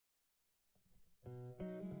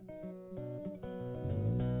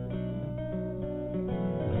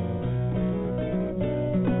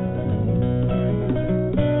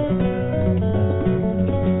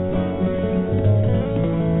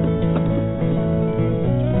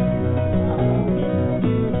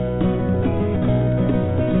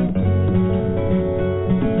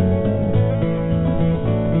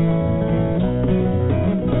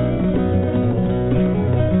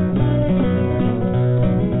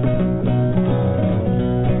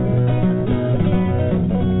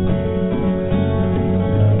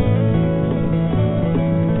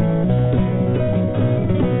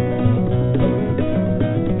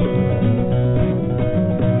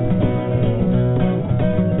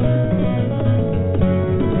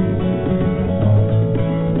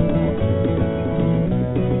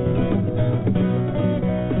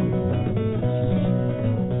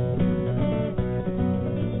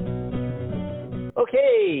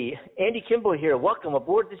Andy Kimball here. Welcome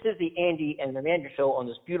aboard. This is the Andy and Amanda Show on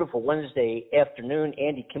this beautiful Wednesday afternoon.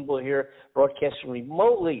 Andy Kimball here, broadcasting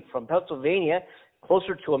remotely from Pennsylvania,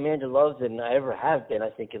 closer to Amanda Love than I ever have been, I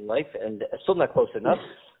think, in life, and still not close enough.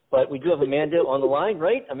 But we do have Amanda on the line,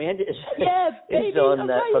 right? Amanda is, is on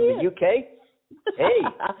from the UK. Hey,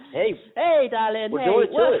 darling. We're hey. doing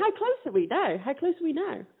it well, to how close are we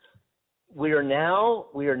now? We are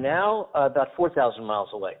now about 4,000 miles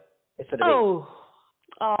away. Instead of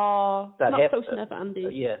not half, close enough,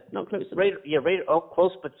 Andy. Not close enough.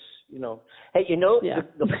 Close, but Hey,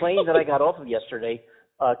 the plane that I got off of yesterday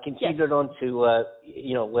continued on to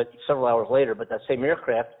several hours later, but that same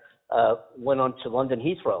aircraft went on to London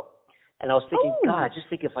Heathrow, and I was thinking, God, just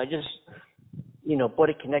think if I just bought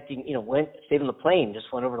it connecting, stayed on the plane,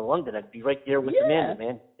 just went over to London, I'd be right there with Amanda,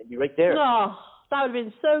 man. I'd be right there. Oh, that would have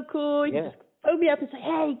been so cool. You just phone me up and say,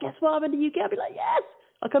 hey, guess what? I'm in the UK. I'd be like, yes,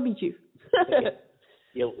 I'll come meet you.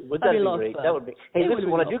 Would that be great? That would be. Hey, listen,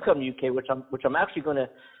 when I do come to UK, which I'm actually going to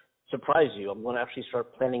surprise you, I'm going to actually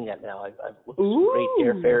start planning that now. I've looked at some great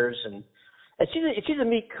airfares, and it's either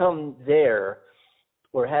me come there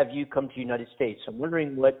or have you come to the United States. I'm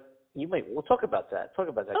wondering what you might. We'll talk about that.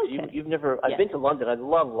 Okay. You've never. I've been to London. I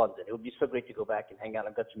love London. It would be so great to go back and hang out.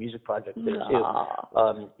 I've got some music projects there too.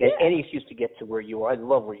 Any excuse to get to where you are. I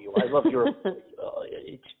love where you are. I love your.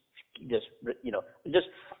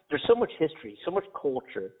 There's so much history, so much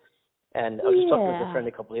culture, and I was just talking with a friend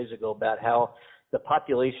a couple of days ago about how the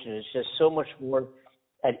population is just so much more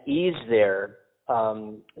at ease there.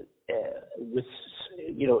 With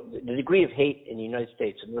the degree of hate in the United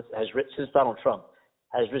States has since Donald Trump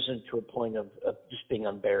has risen to a point of just being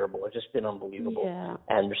unbearable. It's just been unbelievable. Yeah.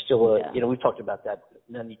 And there's still we've talked about that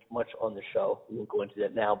not much on the show. We won't go into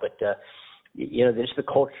that now, but there's the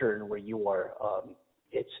culture and where you are.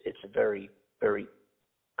 It's a very, very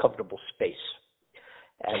comfortable space.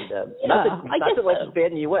 And not that life is bad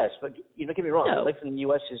in the U.S., but don't get me wrong. No. Life in the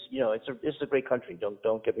U.S. is it's a great country.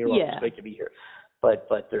 Don't get me wrong. It's great to be here. But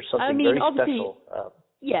there's something very special.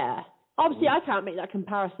 Obviously, I can't make that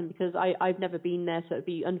comparison because I've never been there, so it'd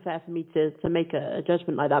be unfair for me to make a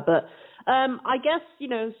judgment like that. But I guess,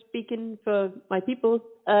 speaking for my people,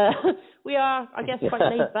 we are, I guess, quite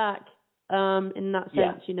laid back in that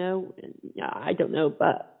sense, I don't know,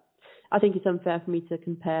 but I think it's unfair for me to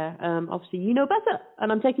compare. Obviously, you know better,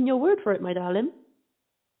 and I'm taking your word for it, my darling.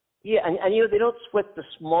 Yeah, and they don't sweat the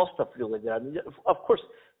small stuff really there. I mean, of course,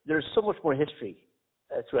 there's so much more history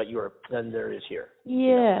throughout Europe than there is here.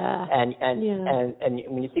 Yeah. And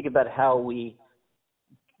when you think about how we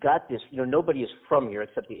got this, nobody is from here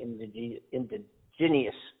except the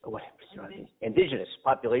indigenous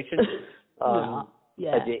population.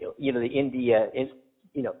 The India.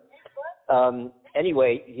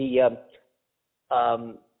 Anyway,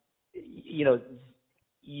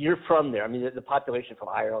 you're from there. I mean, the population from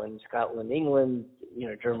Ireland, Scotland, England,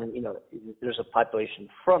 Germany, there's a population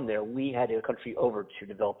from there. We had a country over to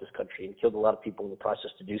develop this country and killed a lot of people in the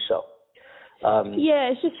process to do so.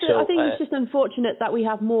 It's just, I think it's just unfortunate that we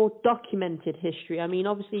have more documented history. I mean,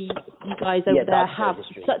 obviously, you guys over there have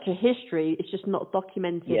such a history. It's just not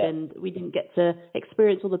documented, and we didn't get to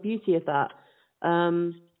experience all the beauty of that.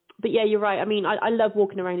 But yeah, you're right. I mean, I love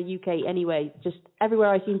walking around the UK anyway. Just everywhere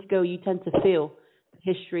I seem to go, you tend to feel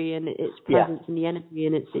history and its presence and the energy,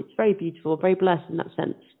 and it's very beautiful, very blessed in that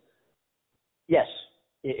sense. Yes,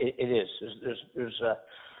 it is.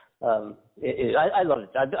 I love it.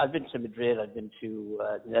 I've been to Madrid. I've been to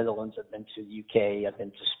the Netherlands. I've been to the UK. I've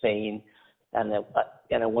been to Spain, and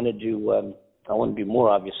I want to do more,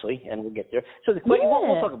 obviously, and we'll get there. So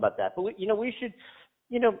we'll talk about that. But we should,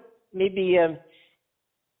 maybe.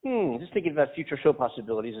 Just thinking about future show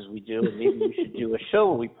possibilities as we do, and maybe we should do a show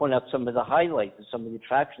where we point out some of the highlights and some of the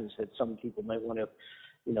attractions that some people might want to,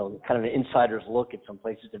 kind of an insider's look at some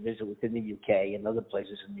places to visit within the UK and other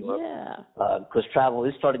places in Europe. Yeah. Because travel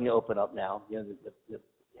is starting to open up now. The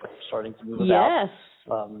starting to move about.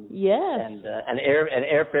 Yes. And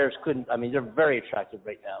airfares couldn't. I mean, they're very attractive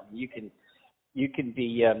right now. You can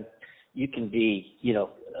be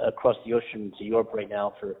across the ocean to Europe right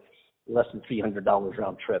now for less than $300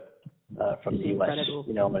 round trip from the U.S. Incredible.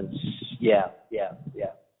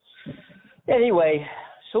 Anyway,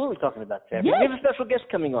 so what are we talking about today? We have a special guest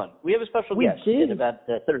coming on. We have a special guest in about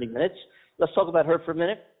 30 minutes. Let's talk about her for a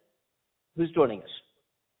minute. Who's joining us?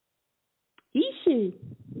 Eshe.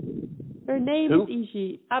 Her name is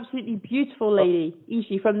Eshe. Absolutely beautiful lady.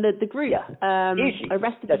 Eshe from the group. Eshe.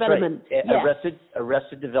 Arrested Development. Right.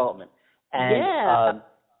 Arrested Development. And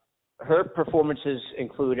her performances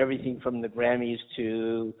include everything from the Grammys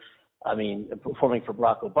to I mean, performing for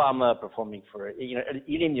Barack Obama, performing for, you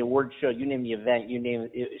name the award show, you name the event, you name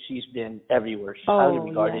it, she's been everywhere. She's highly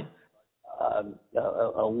regarded.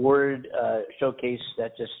 Award showcase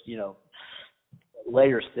that just,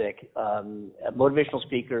 layers thick. A motivational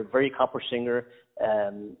speaker, very accomplished singer,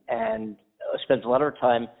 and spends a lot of her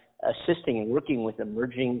time assisting and working with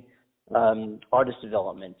emerging artist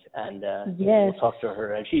development. And we'll talk to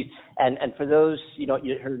her. And and for those,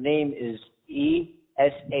 her name is Eshe.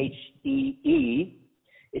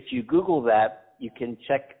 If you Google that, you can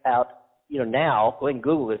check out, now, go ahead and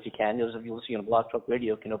Google it if you can. Those of you listening on Blog Talk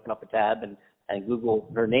Radio can open up a tab and Google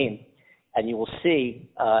her name, and you will see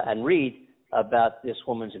and read about this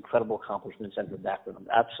woman's incredible accomplishments and her background.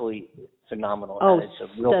 Absolutely phenomenal. And it's a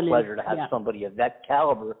real pleasure to have somebody of that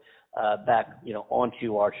caliber back,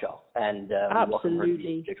 onto our show. And we welcome her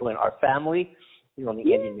to join our family here on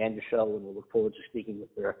the Andy and Amanda Show, and we'll look forward to speaking with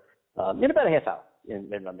her in about a half hour. In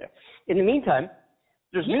the meantime,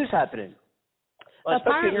 there's news happening.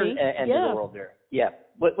 Especially here and in the world there. Yeah.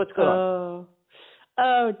 What's going on?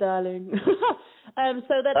 Oh, darling.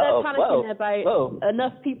 So they're panicking about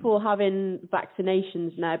enough people having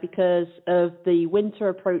vaccinations now because of the winter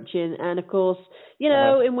approaching. And, of course,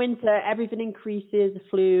 in winter, everything increases, the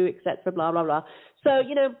flu, etc., blah, blah, blah. So,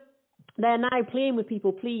 they're now pleading with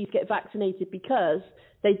people, please get vaccinated, because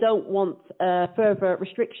they don't want further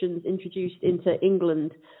restrictions introduced into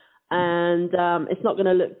England. And it's not going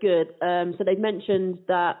to look good. So they've mentioned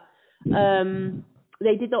that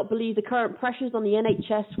they did not believe the current pressures on the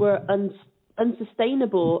NHS were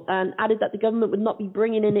unsustainable, and added that the government would not be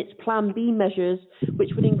bringing in its Plan B measures,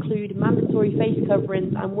 which would include mandatory face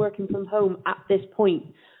coverings and working from home at this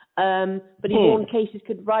point. But he warned cases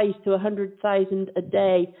could rise to 100,000 a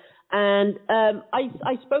day. And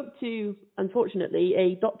I spoke to, unfortunately,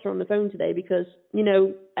 a doctor on the phone today because,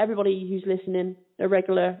 everybody who's listening, a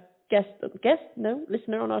regular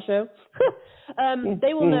listener on our show,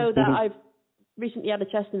 they will know that I've recently had a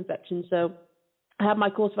chest infection. So I had my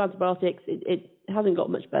course of antibiotics. It hasn't got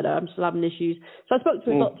much better. I'm still having issues. So I spoke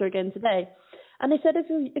to a doctor again today, and they said,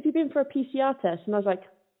 have you been for a PCR test? And I was like,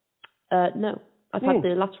 no. I've had the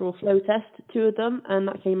lateral flow test, 2 of them, and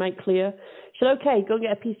that came out clear. She said, okay, go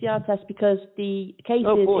get a PCR test because the cases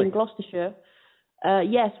in Gloucestershire,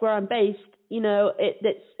 where I'm based,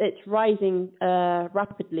 it's rising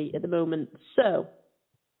rapidly at the moment. So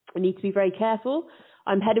I need to be very careful.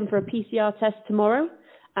 I'm heading for a PCR test tomorrow,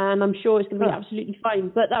 and I'm sure it's going to be absolutely fine.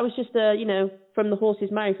 But that was just, from the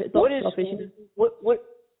horse's mouth at the doctor's office.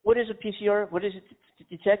 What is a PCR? What is it to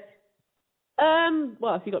detect?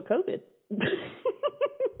 Well, if you got COVID. It's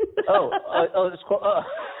called.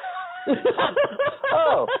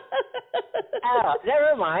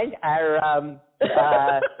 Never mind.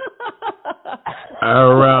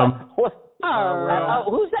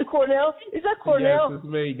 Who's that, Cornell? Is that Cornell? Yes, it's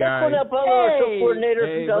me, guys. Cornell Butler, show coordinator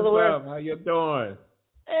from Delaware. What's up? How you doing?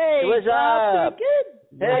 Hey, what's up? Pretty good.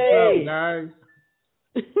 Hey, what's up, guys?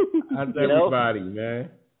 How's everybody, man?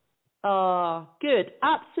 Good.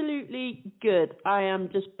 Absolutely good. I am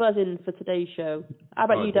just buzzing for today's show. How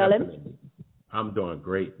about you, darling? I'm doing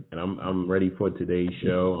great, and I'm ready for today's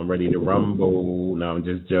show. I'm ready to rumble. No, I'm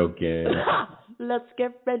just joking. Let's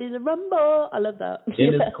get ready to rumble. I love that.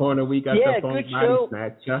 In this corner, we got the phone body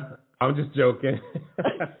snatcher. I'm just joking.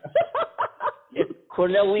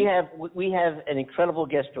 Cornell, we have an incredible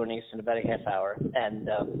guest joining us in about a half hour, and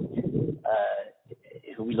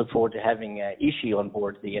we look forward to having Eshe on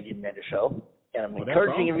board the Andy and Amanda Show. And I'm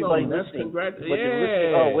encouraging everybody listening. Wait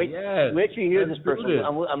till you hear this person.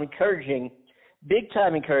 I'm encouraging, big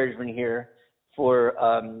time encouragement here for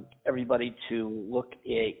everybody to look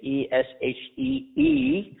at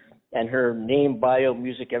Eshe, and her name, bio,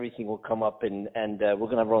 music, everything will come up, and we're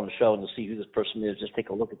going to have her on the show, and you'll see who this person is. Just take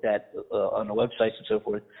a look at that on the websites and so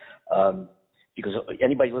forth, because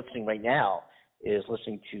anybody listening right now is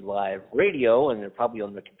listening to live radio, and they're probably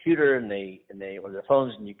on their computer and they or their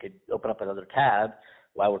phones, and you could open up another tab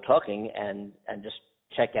while we're talking and just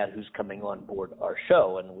check out who's coming on board our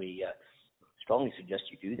show. And we strongly suggest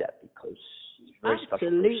you do that because he's a very special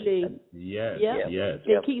person. Yes.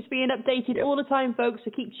 It keeps being updated all the time, folks. So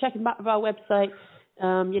keep checking back with our website.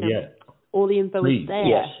 All the info is there.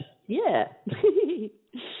 Yes. Yeah.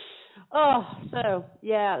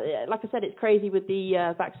 Like I said, it's crazy with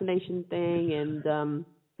the vaccination thing, and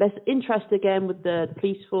there's interest again with the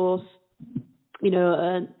police force,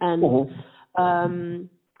 and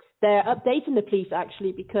they're updating the police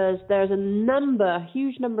actually because there's a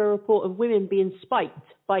huge number report of women being spiked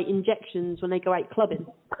by injections when they go out clubbing.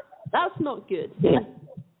 That's not good.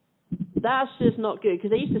 That's just not good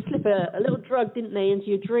because they used to slip a little drug, didn't they, into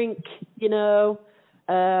your drink,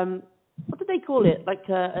 they call it? Like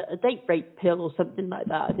a date rape pill or something like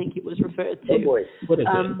that. I think it was referred to. Oh boy, what is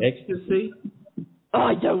it? Ecstasy?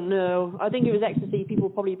 I don't know. I think it was ecstasy. People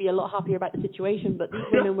would probably be a lot happier about the situation, but these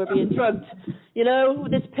women were being drugged. You know,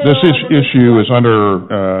 this pill. This issue is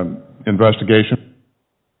under investigation.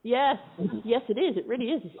 Yes, it is. It really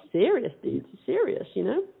is. It's serious, dude. It's serious, you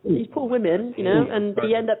know. These poor women, you know, and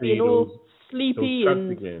they end up being all sleepy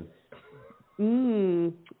and.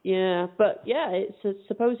 Yeah, but yeah, it's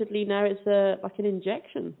supposedly now it's like an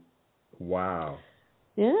injection. Wow.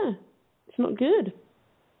 Yeah, it's not good.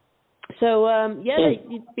 So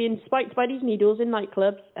they've been spiked by these needles in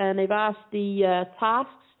nightclubs, and they've asked the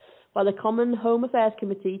tasks by the Common Home Affairs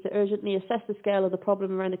Committee to urgently assess the scale of the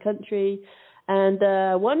problem around the country. And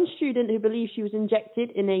one student who believes she was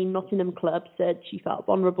injected in a Nottingham club said she felt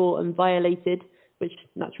vulnerable and violated, which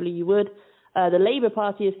naturally you would. The Labour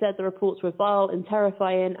Party has said the reports were vile and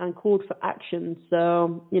terrifying and called for action.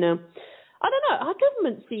 So, you know, I don't know. Our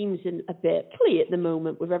government seems a bit plea at the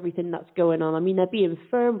moment with everything that's going on. I mean, they're being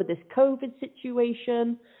firm with this COVID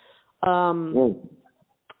situation.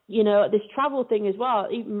 You know, this travel thing as well.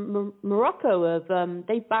 Even Morocco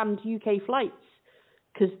they've banned UK flights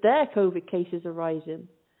because their COVID cases are rising.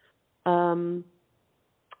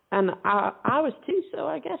 And ours too, so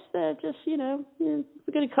I guess they're just, you know, we're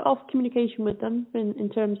going to cut off communication with them in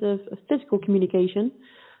terms of physical communication.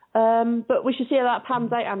 But we should see how that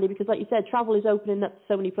pans out, Andy, because like you said, travel is opening up to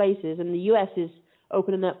so many places, and the US is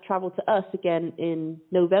opening up travel to us again in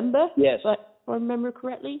November, yes, if I remember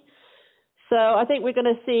correctly. So I think we're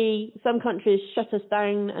going to see some countries shut us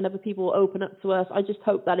down and other people open up to us. I just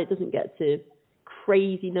hope that it doesn't get to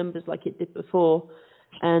crazy numbers like it did before.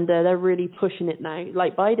 And they're really pushing it now,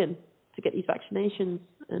 like Biden, to get these vaccinations.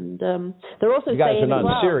 And they're also saying, you guys are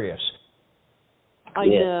not serious. I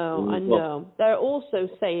know. They're also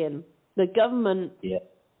saying the government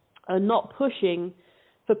are not pushing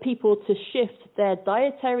for people to shift their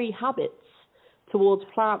dietary habits towards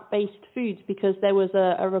plant-based foods, because there was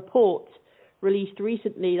a report released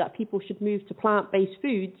recently that people should move to plant-based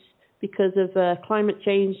foods because of climate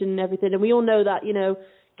change and everything. And we all know that, you know,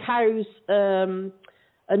 cows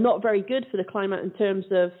are not very good for the climate in terms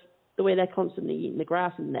of the way they're constantly eating the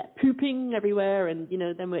grass and they're pooping everywhere, and you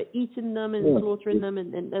know, then we're eating them and slaughtering them,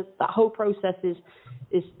 and that whole process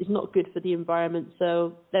is not good for the environment.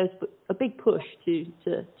 So there's a big push to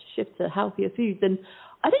shift to healthier foods, and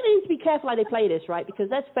I think they need to be careful how they play this, right? Because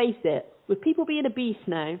let's face it, with people being obese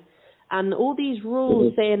now, and all these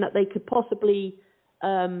rules saying that they could possibly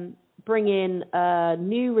bring in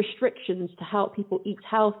new restrictions to help people eat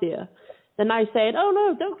healthier. They're now saying, oh,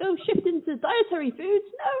 no, don't go shift into dietary foods.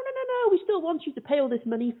 No. We still want you to pay all this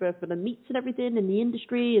money for the meats and everything in the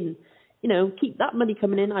industry and, you know, keep that money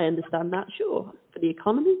coming in. I understand that, sure. For the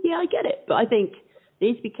economy, yeah, I get it. But I think they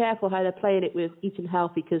need to be careful how they're playing it with eating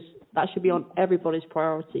healthy, because that should be on everybody's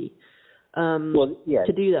priority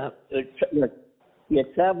to do that.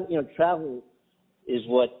 Travel is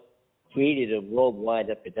what created a worldwide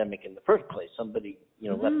epidemic in the first place. Somebody,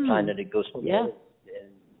 left China to go somewhere.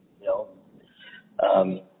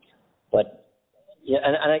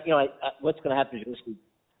 What's going to happen is you'll see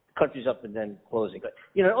countries up and then closing. But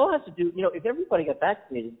it all has to do. If everybody got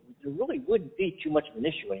vaccinated, there really wouldn't be too much of an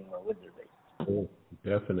issue anymore, would there be? Oh,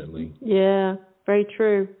 definitely. Yeah, very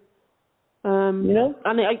true. And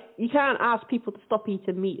you can't ask people to stop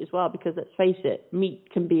eating meat as well, because let's face it,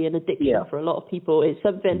 meat can be an addiction for a lot of people. It's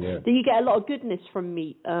something that you get a lot of goodness from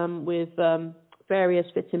meat, with various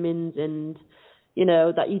vitamins and.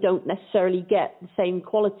 That you don't necessarily get the same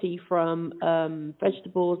quality from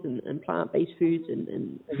vegetables and plant-based foods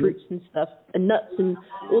and fruits and stuff, and nuts and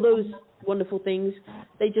all those wonderful things.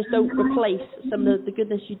 They just don't replace some of the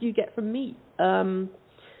goodness you do get from meat.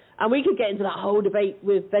 And we could get into that whole debate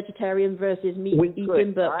with vegetarian versus meat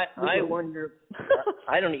eating, but I wonder.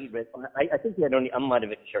 I don't eat red. I think I'm not a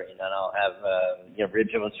vegetarian, and I'll have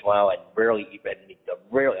ribs once in a while. I rarely eat red meat.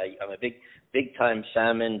 I'm a big time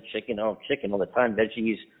salmon, chicken all the time,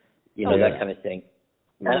 veggies, that kind of thing.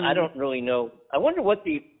 And I don't really know. I wonder what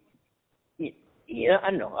I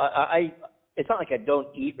don't know. It's not like I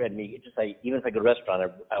don't eat red meat. It's just even if I go to a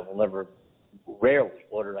restaurant, I will rarely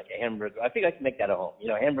order like a hamburger. I think I can make that at home.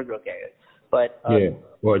 A hamburger, okay. But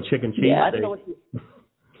or a chicken cheese. Yeah, I don't know what.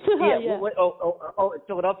 In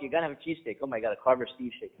Philadelphia, you gotta have a cheesesteak. Oh my God, a Carver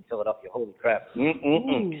Steve steak in Philadelphia. Holy crap.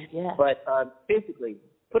 Yeah. But basically,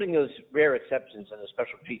 putting those rare exceptions and the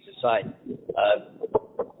special treats aside,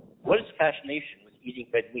 what is the fascination with eating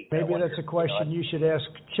red meat? Maybe that's a question you should ask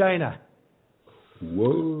China.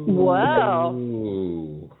 Whoa. Wow.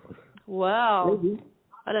 Wow. Maybe.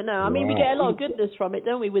 I don't know. I mean, we get a lot of goodness from it,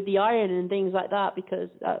 don't we, with the iron and things like that, because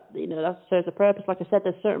that serves a purpose. Like I said,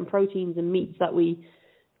 there's certain proteins and meats that we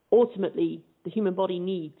ultimately the human body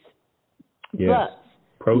needs. Yes. But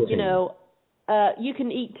protein. You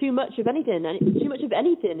can eat too much of anything, and too much of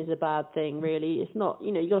anything is a bad thing. Really, it's not.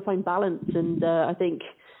 You got to find balance, and I think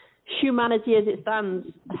humanity, as it stands,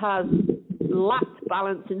 has lacked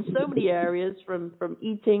balance in so many areas, from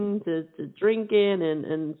eating to drinking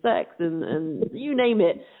and sex and you name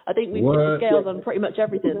it. I think we've hit the scales on pretty much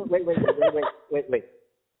everything. Wait.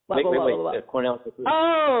 Cornell.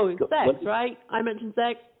 Oh, sex, right? I mentioned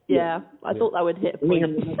sex. Yeah. I thought that would hit a point.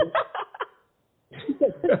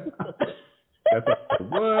 That's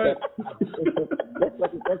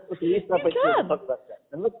what? You can.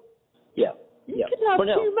 Yeah. You can have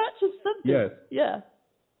Cornell. too much of something. Yes. Yeah.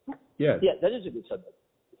 Yes. Yeah, that is a good subject.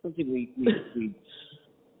 Something we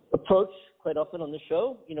approach quite often on the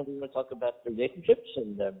show. We want to talk about relationships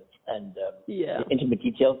and intimate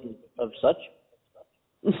details of such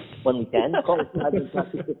when we can. Call us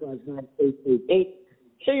 515-659-888.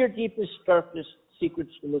 Share your deepest, darkest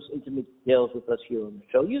secrets, the most intimate details with us here on the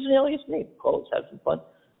show. Use an alias name. Call us, have some fun.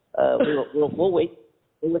 We'll wait.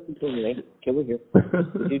 We'll listen to you. Okay, we're here.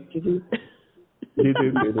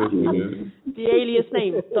 The alias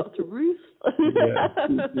name, Dr. Ruth.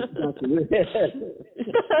 Dr. Ruth. But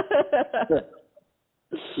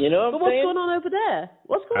what's going on over there?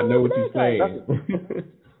 What's going on over there? I know what you're saying.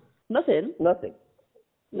 Nothing.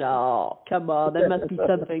 No, come on. There must be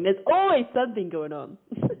something. There's always something going on.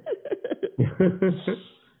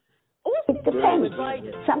 It depends.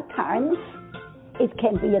 Sometimes it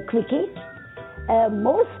can be a quickie.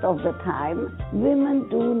 Most of the time, women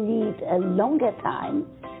do need a longer time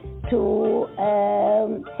to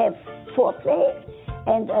have foreplay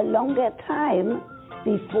and a longer time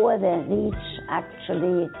before they reach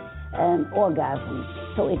actually an orgasm.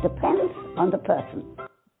 So it depends on the person.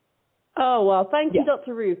 Oh, well, thank you,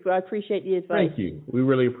 Dr. Ruth. I appreciate the advice. Thank you. We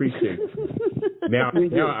really appreciate it. Now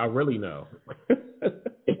I really know.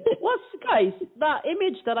 Guys, that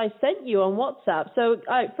image that I sent you on WhatsApp, so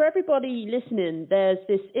for everybody listening, there's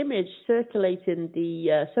this image circulating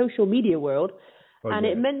the social media world, and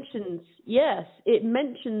it mentions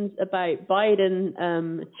about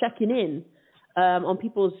Biden checking in on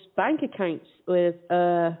people's bank accounts with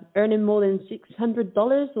earning more than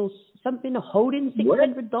 $600 or something, or holding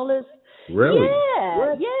 $600. Really?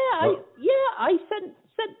 I sent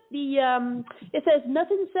the it says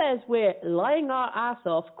nothing says we're lying our ass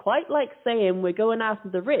off quite like saying we're going after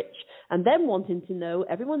the rich and then wanting to know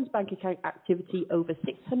everyone's bank account activity over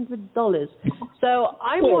 $600. So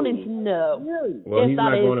I'm wanting to know. Well, if he's that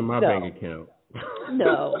not is, going to my bank account.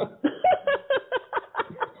 No.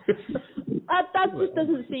 That just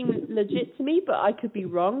doesn't seem legit to me, but I could be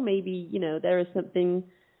wrong. Maybe, there is something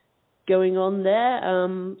going on there.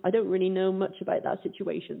 I don't really know much about that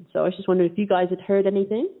situation, so I was just wondering if you guys had heard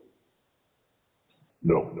anything.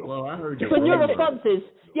 No. Well, I heard it. But your responses,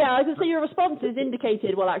 I was going to say your responses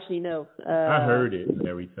indicated, well, actually, no. I heard it and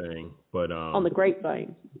everything, but on the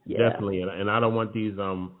grapevine. Definitely, and I don't want these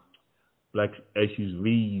black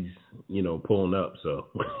SUVs, pulling up. So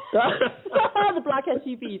the black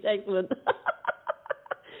SUVs, excellent.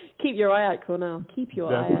 Keep your eye out, Cornell. Keep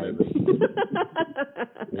your eye out.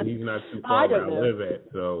 And he's not too far where I live at,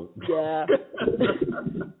 so. Yeah.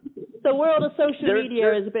 The world of social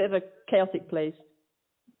media is a bit of a chaotic place.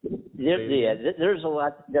 There's a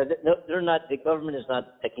lot. They're not. The government is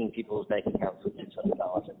not checking people's bank accounts with $600.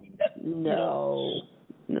 I mean, no.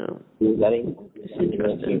 That ain't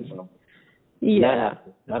interesting. Yeah.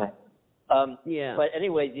 Not. Yeah. But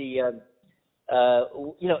anyway,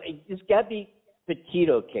 this Gabby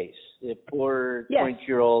Petito case, the poor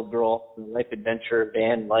 22-year-old girl, life adventure,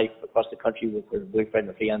 banned life across the country with her boyfriend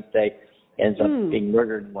or fiance, ends up being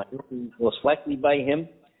murdered, most likely by him.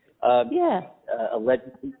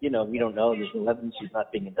 Allegedly, we don't know. There's no evidence he's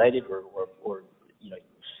not being indicted, or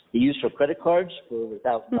he used her credit cards for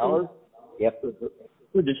 $1,000 after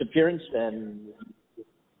her disappearance, and the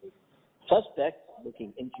suspect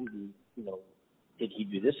looking into the, did he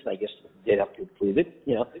do this? I guess they'd have to prove it,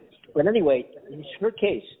 But anyway, her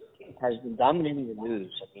case has been dominating the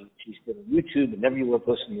news. I mean, she's been on YouTube and everywhere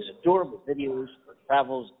posting these adorable videos, her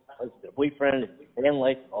travels, with their boyfriend, and fan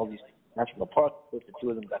life, all these national parks. The two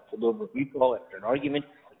of them got pulled over in Utah after an argument.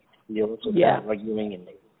 They also got arguing and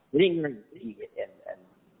hitting her, and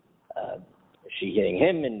she hitting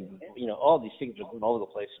him, and all these things are going all over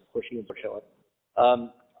the place. Of course, she ends up showing.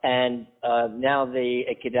 And now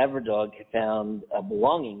a cadaver dog had found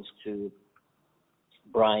belongings to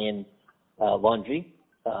Brian Laundrie,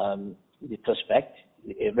 the suspect,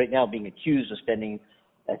 right now being accused of spending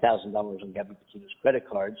 $1,000 on Gabby Petito's credit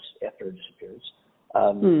cards after her disappearance.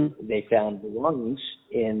 They found belongings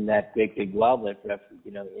in that great big wildlife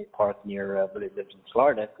park near where they lived in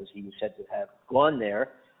Florida, because he was said to have gone there,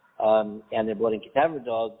 and they're blood and cadaver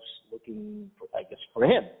dogs looking, for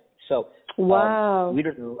him. So wow. We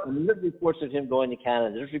don't know. I mean, there's reports of him going to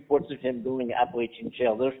Canada. There's reports of him going to Appalachian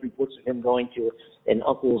jail. There's reports of him going to an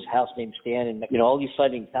uncle's house named Stan, and all these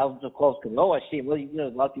sightings, thousands of calls coming. Oh, I see him. Well, a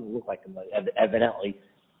lot of people look like him, evidently,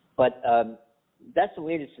 but that's the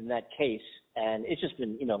latest in that case. And it's just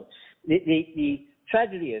been, the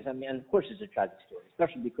tragedy is, and of course it's a tragic story,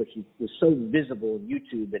 especially because she was so visible on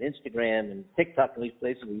YouTube and Instagram and TikTok and these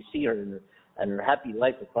places where you see her and her happy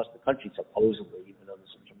life across the country, supposedly, even though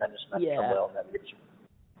there's some tremendous amount of turmoil in that issue.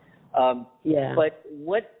 But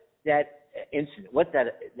what that incident, what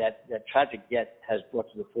that tragic death has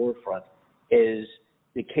brought to the forefront is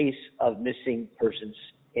the case of missing persons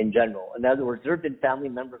in general. In other words, there have been family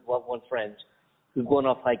members, loved ones, friends who've gone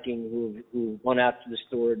off hiking, who've gone out to the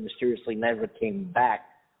store and mysteriously never came back,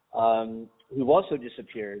 who've also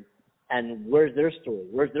disappeared. And where's their story?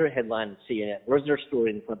 Where's their headline in CNN? Where's their story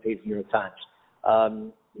in the front page of the New York Times?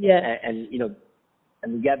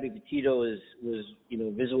 And Gabby Petito was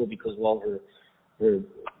visible because of all her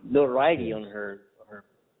notoriety on her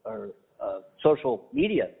social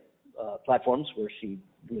media platforms, where she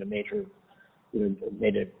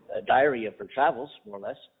made a diary of her travels, more or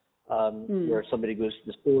less. Where somebody goes to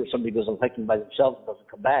the store, somebody goes on hiking by themselves and doesn't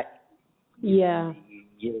come back. Yeah.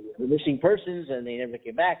 The missing persons, and they never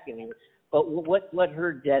came back. But what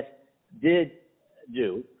her death did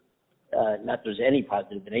do, not that there's any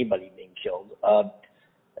positive in anybody being killed,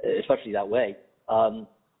 especially that way,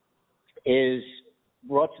 is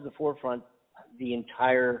brought to the forefront the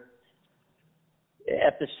entire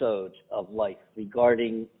episode of life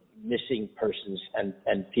regarding missing persons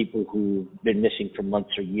and people who've been missing for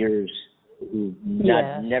months or years who've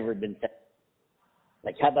never been found.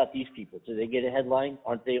 Like, how about these people? Do they get a headline?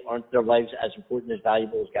 Aren't their lives as important, as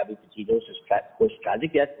valuable as Gabby Petito's? Of course,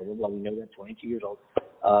 tragic death. Well, we know that, 22 years old.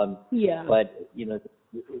 But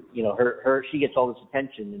her she gets all this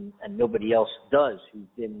attention, and nobody else does, who's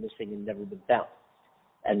been missing and never been found,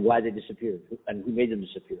 and why they disappeared, and who made them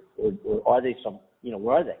disappear, or are they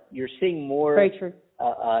where are they? You're seeing more. Very true.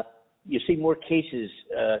 You see more cases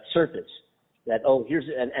surface that,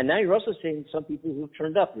 and now you're also seeing some people who've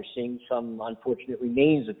turned up. You're seeing some unfortunate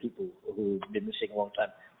remains of people who've been missing a long time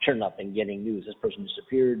turn up and getting news. This person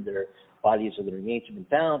disappeared, their bodies or their remains have been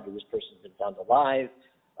found, or this person's been found alive.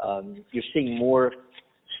 You're seeing more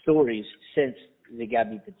stories since the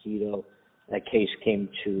Gabby Petito case came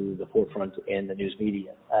to the forefront in the news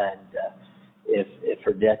media. And if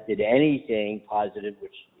her death did anything positive,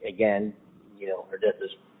 which, again, her death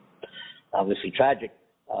is obviously tragic,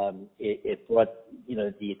 it brought,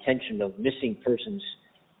 the attention of missing persons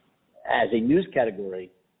as a news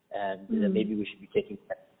category, and maybe we should be taking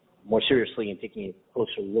that more seriously and taking a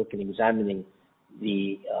closer look and examining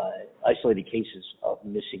the isolated cases of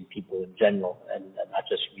missing people in general, and not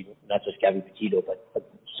just Gabby Petito, but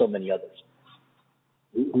so many others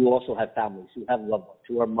who also have families, who have loved ones,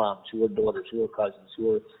 who are moms, who are daughters, who are cousins,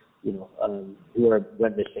 who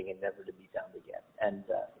went missing and never to be found again. And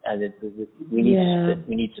we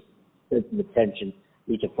need to put some attention.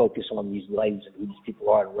 We need to focus on these lives and who these people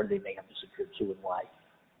are and where they may have disappeared to and why.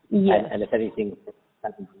 Yes. And if anything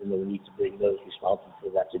happens to them, we need to bring those responsible for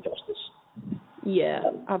that to justice. Yeah,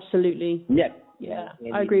 absolutely. Yeah.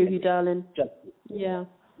 I agree with you, darling. Justice. Yeah.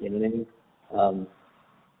 You know what I mean?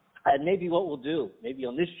 And maybe what we'll do, maybe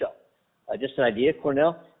on this show, just an idea,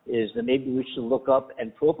 Cornell, is that maybe we should look up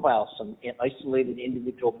and profile some isolated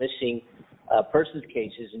individual missing persons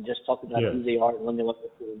cases and just talk about who they are and what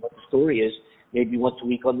the story is. Maybe once a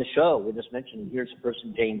week on the show, we'll just mention, here's a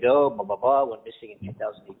person, Jane Doe, blah, blah, blah, went missing in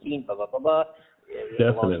 2018, blah, blah, blah, blah.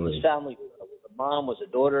 Definitely. His family, was a mom, was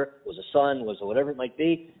a daughter, was a son, was a whatever it might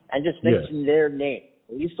be, and just mention their name,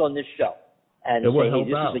 at least on this show. And say, hey,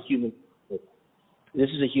 this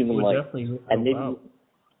is a human life. And maybe,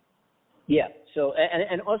 so,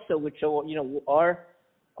 and also, which,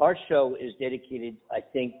 our show is dedicated, I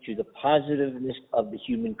think, to the positiveness of the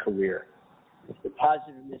human career, the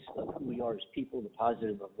positiveness of who we are as people, the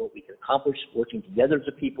positive of what we can accomplish working together as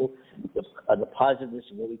a people, the positiveness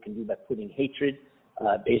of what we can do by putting hatred,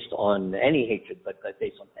 based on any hatred, but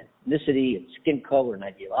based on ethnicity and skin color and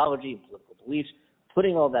ideology and political beliefs,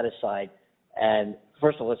 putting all that aside. And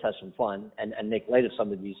first of all, let's have some fun and make light of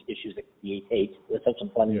some of these issues that create hate. Let's have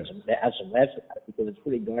some fun and have some laughs about it, because it's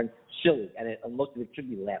pretty darn silly, and most of it should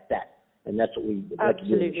be laughed at. And that's what we would like to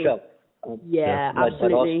do in the show.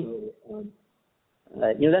 Absolutely.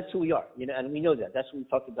 That's who we are, and we know that. That's what we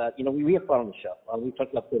talked about. We have fun on the show. We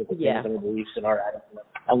talked about political things and our beliefs and our attitude.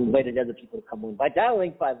 And we invited other people to come on by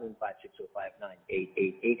dialing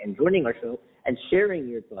 515-605-9888 and joining our show and sharing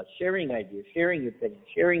your thoughts, sharing ideas, sharing your opinions,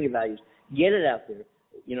 sharing your values. Get it out there.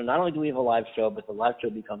 Not only do we have a live show, but the live show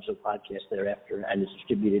becomes a podcast thereafter and is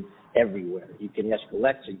distributed everywhere. You can ask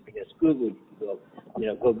Alexa, you can ask Google, you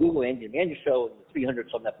can go Google Andy and Andrew Show, and 300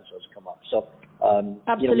 some episodes come up. So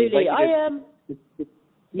absolutely,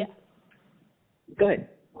 yeah. Go ahead.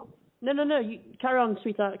 No. You carry on,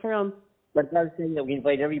 sweetheart. Carry on. But I was saying that we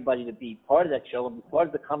invite everybody to be part of that show and be part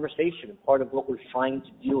of the conversation and part of what we're trying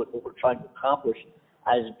to do and what we're trying to accomplish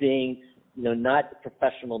as being, not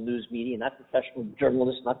professional news media, not professional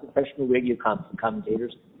journalists, not professional radio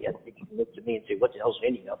commentators. Yeah, they can look to me and say, "What the hell's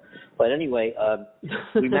Andy know?" But anyway,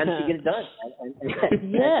 we managed to get it done.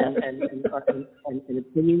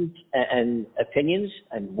 And opinions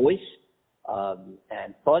and voice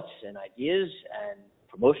and thoughts and ideas and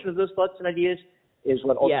promotion of those thoughts and ideas is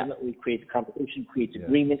what ultimately creates competition, creates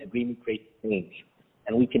agreement creates change.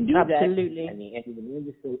 And we can do that. Absolutely. And the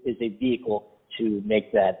Andy Show is a vehicle to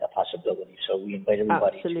make that a possibility. So we invite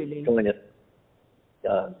everybody to join us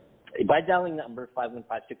by dialing the number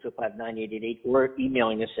 515-605-9888 or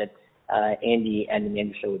emailing us at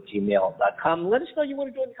andyandamandashow@gmail.com. Let us know you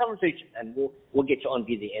want to join the conversation, and we'll get you on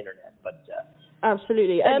via the internet. But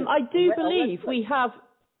absolutely. I do believe we have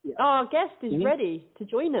our guest is ready to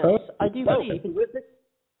join us. I do believe.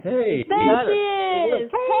 Hey. There she is.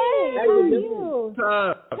 Hey, how are you?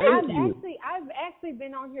 I've actually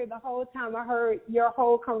been on here the whole time. I heard your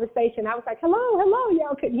whole conversation. I was like, hello.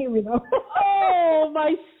 Y'all couldn't hear me though. Oh,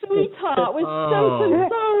 my sweetheart. We're so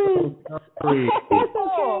sorry. That's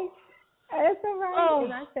okay. It's all right. Oh,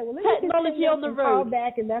 and I said, well, let me technology on the road. Call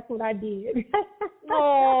back, and that's what I did.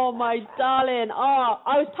 Oh, my darling. Oh,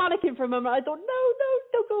 I was panicking for a moment. I thought, no,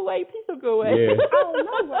 don't go away. Please don't go away. Yeah. Oh,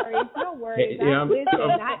 no worries. I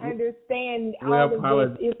understand all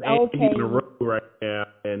of this. It's okay. He's on the road right now,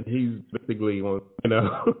 and he's basically on,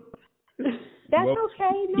 That's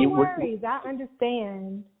okay. No worries. I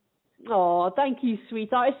understand. Oh, thank you,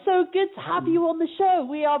 sweetheart. It's so good to have you on the show.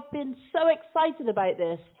 We have been so excited about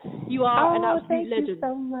this. You are an absolute legend. Thank you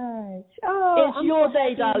so much. Oh, it's your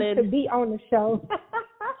day, darling. To be on the show.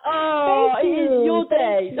 It is your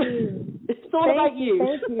day. It's all about you.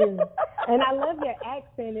 Thank you. And I love your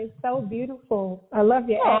accent. It's so beautiful. I love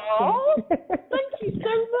your accent. Thank you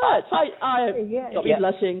so much. I got me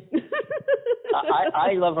blushing.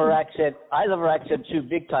 I love her accent. I love her accent too,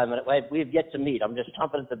 big time. And we have yet to meet. I'm just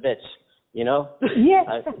chomping at the bits. Yes,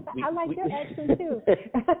 I like your accent too.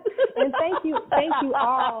 And thank you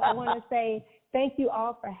all. I want to say thank you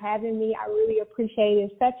all for having me. I really appreciate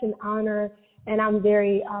it. It's such an honor, and I'm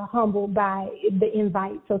very humbled by the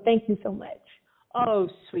invite. So thank you so much. Oh,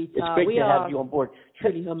 sweetheart. It's great to have you on board.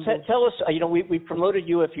 Tell us, we promoted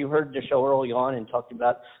you if you heard the show early on and talked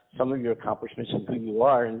about some of your accomplishments and who you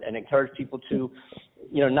are and encourage people to,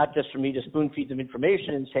 not just for me to spoon feed them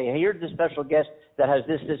information and say, hey, here's the special guest that has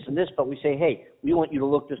this, and this, but we say, hey, we want you to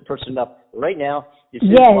look this person up right now. This is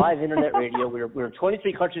live internet radio. We're in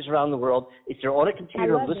 23 countries around the world. If you're on a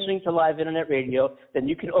computer listening to live internet radio, then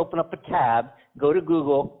you can open up a tab, go to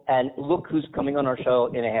Google, and look who's coming on our show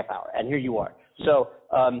in a half hour. And here you are. So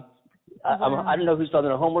I don't know who's done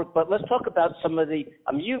their homework, but let's talk about some of the.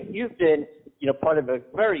 You've been, part of a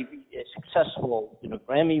very successful,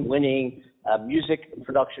 Grammy-winning music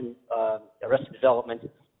production, Arrested Development.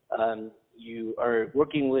 You are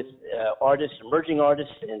working with artists, emerging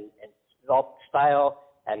artists, and develop style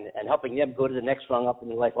and helping them go to the next rung up in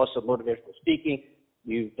their life. Also, motivational speaking.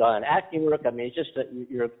 You've done acting work. It's just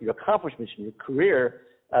your accomplishments in your career.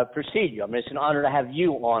 Precede you. It's an honor to have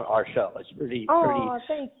you on our show. It's pretty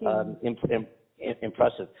thank you.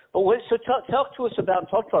 Impressive. But talk to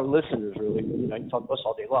our listeners, really. You can talk to us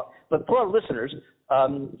all day long. But for our listeners,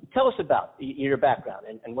 tell us about your background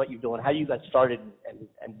and what you're doing, how you got started and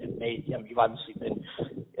made. You've obviously been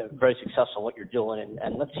very successful in what you're doing,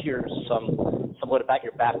 and let's hear somewhat about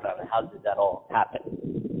your background and how did that all happen.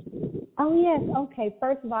 Oh, yes. Okay.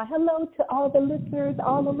 First of all, hello to all the listeners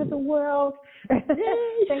all over the world. Thank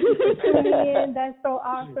you for tuning in. That's so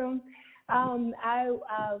awesome.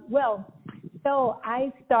 So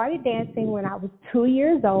I started dancing when I was 2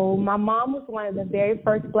 years old. My mom was one of the very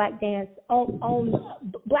first black-owned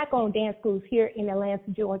dance schools here in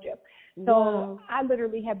Atlanta, Georgia. So I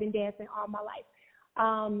literally have been dancing all my life.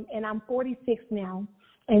 And I'm 46 now.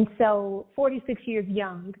 And so 46 years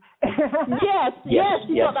young. Yes,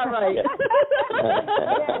 you got that right. Yes.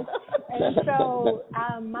 And so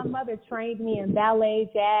my mother trained me in ballet,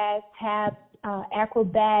 jazz, tap,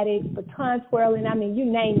 acrobatics, baton twirling. I mean, you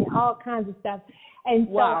name it, all kinds of stuff. And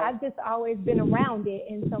so I've just always been around it.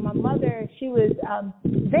 And so my mother, she was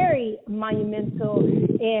very monumental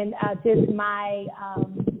in just my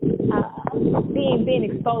being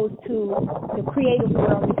exposed to the creative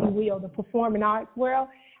world, if you will, the performing arts world.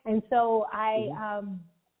 And so I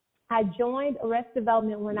joined Arrested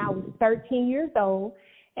Development when I was 13 years old,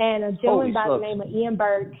 and a gentleman by the name of Ian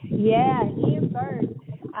Burke. Yeah, Ian Burke.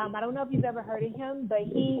 I don't know if you've ever heard of him, but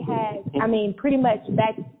he had, I mean, pretty much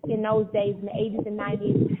back in those days, in the 80s and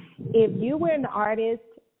 90s, if you were an artist,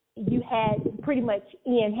 you had pretty much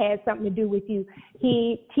Ian had something to do with you.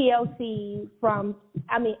 He, TLC,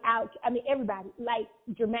 everybody, like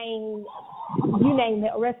Jermaine, you name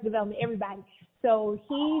it, Arrested Development, everybody. So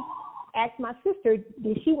he asked my sister,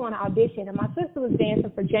 did she want to audition? And my sister was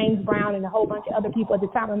dancing for James Brown and a whole bunch of other people at the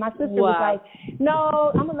time. And my sister was like,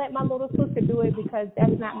 no, I'm going to let my little sister do it because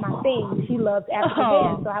that's not my thing. She loves African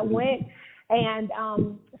dance. So I went, and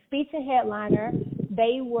speech and headliner,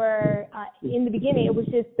 they were, in the beginning, it was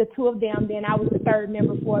just the two of them. Then I was the third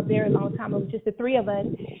member for a very long time. It was just the three of us.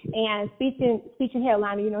 And speech and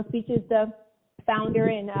headliner, Speech is the founder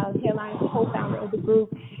and headliner is the co-founder of the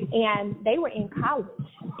group. And they were in college,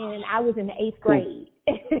 and I was in the 8th grade.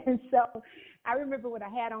 And so I remember what I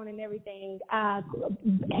had on and everything.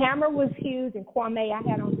 Hammer was huge, and Kwame, I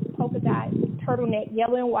had on polka dot turtleneck,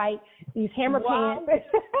 yellow and white, these hammer pants.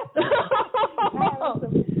 I had on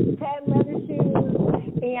some patent leather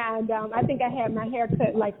shoes, and I think I had my hair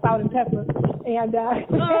cut like salt and pepper. And I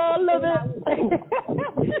love it.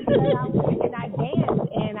 And I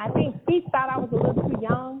danced, and I think Steve thought I was a little too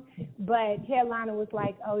young, but Headliner was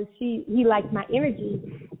like, he liked my energy.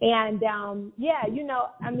 And, and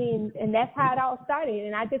that's how it all started.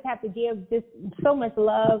 And I just have to give just so much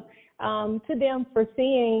love to them for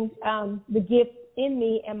seeing the gift in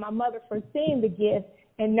me, and my mother for seeing the gift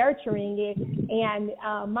and nurturing it. And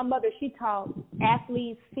my mother, she taught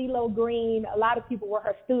athletes, CeeLo Green. A lot of people were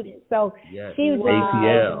her students. So she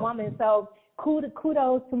was a woman. So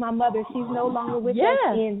kudos to my mother. She's no longer with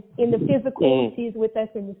us in the physical. She's with us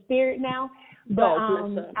in the spirit now. But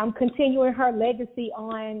I'm continuing her legacy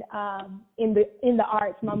on in the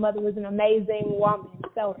arts. My mother was an amazing woman.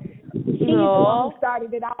 So she's the one who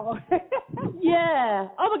started it all. Yeah.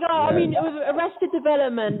 Oh my God. I mean, it was Arrested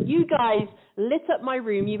Development. You guys lit up my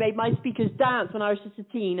room. You made my speakers dance when I was just a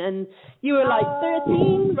teen, and you were like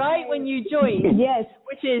 13, right, when you joined? Yes.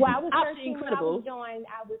 Which is I was absolutely incredible. I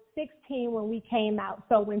was 16 when we came out.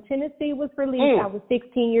 So when Tennessee was released, I was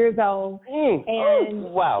 16 years old.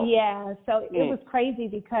 And yeah, so it was crazy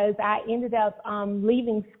because I ended up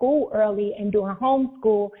leaving school early and doing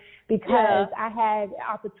homeschool because I had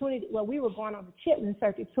opportunity. Well, we were going on the Chitlin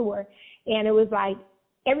Circuit tour, and it was like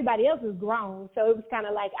everybody else was grown, so it was kind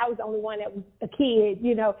of like I was the only one that was a kid,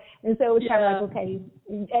 and so it was kind of like, okay.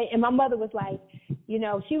 And my mother was like,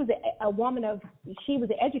 she was a woman she was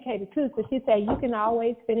an educator too, so she said, you can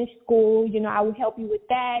always finish school, I will help you with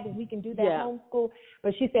that, and we can do that homeschool.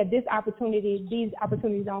 But she said these opportunities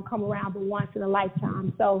don't come around but once in a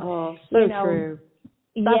lifetime. So, true.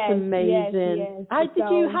 That's amazing. Yes. How did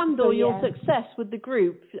you handle your success with the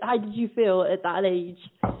group? How did you feel at that age?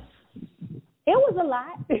 It was a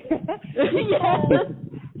lot.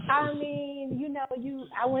 I mean,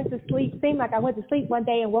 I went to sleep. Seemed like I went to sleep one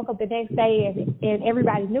day and woke up the next day, and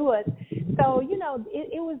everybody knew us. So,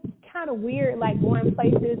 it was kind of weird, like going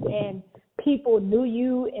places and people knew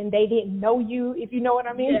you and they didn't know you, if you know what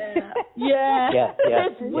I mean. Yeah.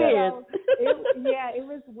 It's weird. It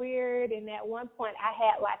was weird. And at one point I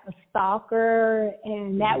had like a stalker,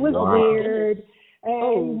 and that was weird.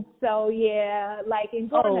 And so, like in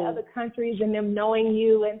going to other countries and them knowing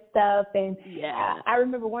you and stuff. And I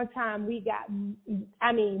remember one time we got,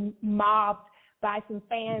 mobbed by some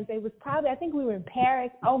fans. They was probably, I think we were in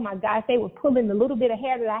Paris. Oh my gosh, they were pulling the little bit of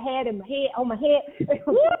hair that I had in my head, on my head. They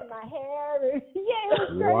were pulling my hair. It was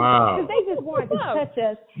crazy. Because they just wanted to touch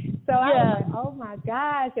us. So I was like, oh my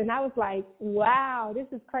gosh. And I was like, wow, this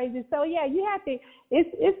is crazy. So you have to,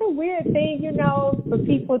 it's a weird thing, for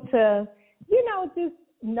people to, just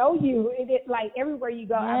know you. Like everywhere you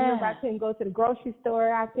go. I remember I couldn't go to the grocery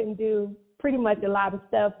store. I couldn't do pretty much a lot of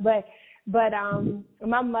stuff. But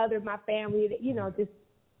my mother, my family, just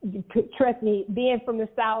trust me, being from the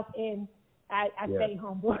South, and I stay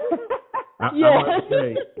humble.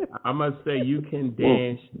 I must say, you can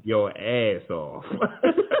dance your ass off.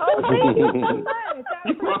 Thank you so much. I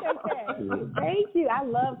appreciate that. Thank you. I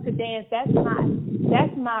love to dance. That's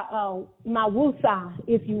my woosah,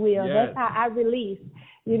 if you will. That's how I release.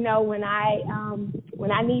 When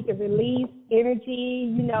I need to release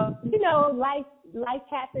energy, life life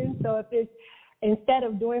happens. So if it's instead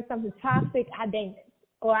of doing something toxic, I dance,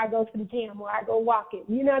 or I go to the gym, or I go walking.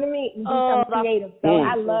 You know what I mean? And do something creative. So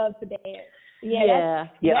I love to dance.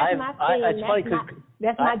 That's my thing.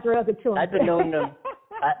 That's my drug of choice. I've been known.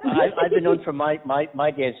 I've been known for my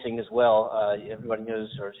dancing as well. Everybody knows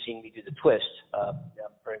or seen me do the twist. I'm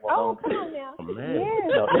very well known. Come on now. Oh, man.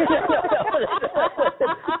 Yeah.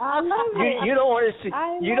 I love it. You don't want to see.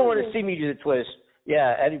 You don't want to see me do the twist.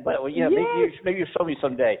 Yeah, anybody. Well, yeah, maybe you'll show me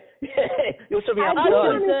someday. You'll show me how it's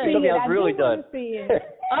done. You'll show me how it's really done.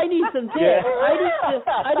 I need some tips.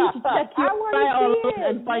 I need to check you out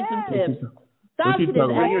and find some tips. That's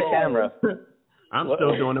bring your camera. I'm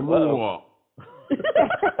still doing the moonwalk. Come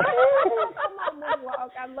on,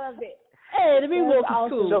 moonwalk. I love it. Hey, the moonwalk is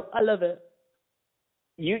cool. So, I love it.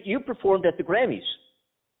 You performed at the Grammys.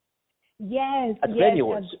 Yes. At the Grammy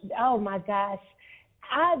Awards. Oh my gosh.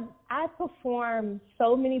 I performed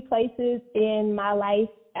so many places in my life,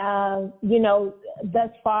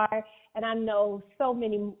 thus far, and I know so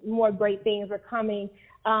many more great things are coming.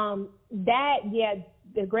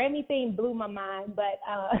 The Grammy thing blew my mind, but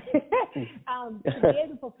to be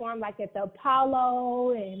able to perform like at the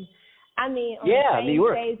Apollo, and I mean on the same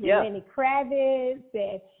stage with Lenny Kravitz,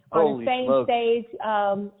 and on the same stage,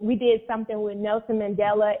 we did something with Nelson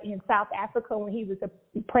Mandela in South Africa when he was the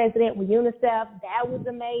president with UNICEF. That was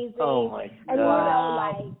amazing. Oh my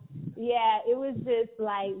God! And it was just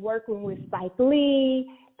like working with Spike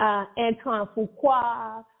Lee, Antoine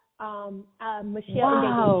Fuqua.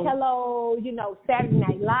 Michelle Hello, Saturday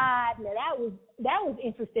Night Live. Now that was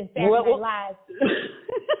interesting. Saturday Night Live.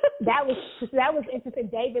 that was interesting.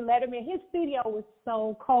 David Letterman, his studio was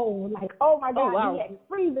so cold. Like, oh my God, he had it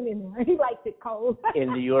freezing in there. He liked it cold.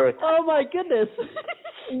 In New York. Oh my goodness.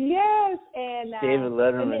 Yes, and David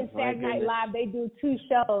Letterman. And then Saturday Night Live, they do 2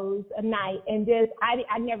 shows a night, and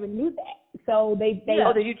I never knew that. So they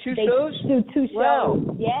do 2 shows? Do 2 shows.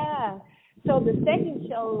 Wow. Yeah. So the second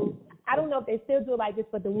show, I don't know if they still do it like this,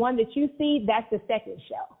 but the one that you see, that's the second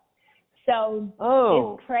show.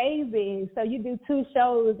 So it's crazy. So you do 2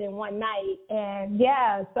 shows in one night, and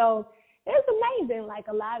so it's amazing. Like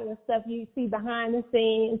a lot of the stuff you see behind the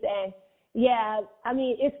scenes, and I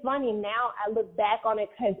mean, it's funny now. I look back on it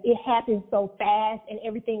because it happened so fast, and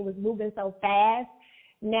everything was moving so fast.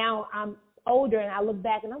 Now I'm older, and I look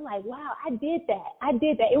back and I'm like, wow, I did that. I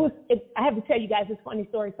have to tell you guys this funny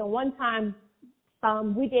story. So one time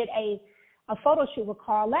we did a photo shoot with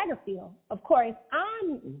Karl Lagerfeld. Of course,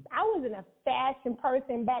 I wasn't a fashion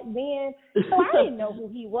person back then, so I didn't know who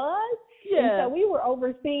he was. And so we were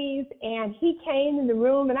overseas, and he came in the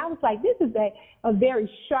room, and I was like, this is a very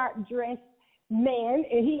sharp dressed man,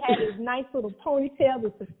 and he had his nice little ponytail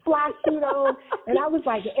with the fly suit on, and I was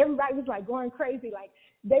like, everybody was like going crazy, like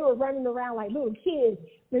they were running around like little kids,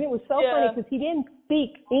 and it was so funny because he didn't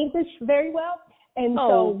speak English very well, and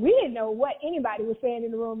so we didn't know what anybody was saying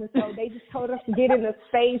in the room, and so they just told us to get in the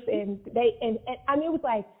space, and I mean, it was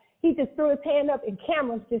like he just threw his hand up, and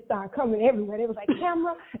cameras just started coming everywhere. It was like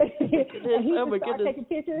camera, and he just started taking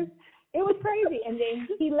pictures. It was crazy, and then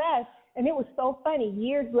he left. And it was so funny.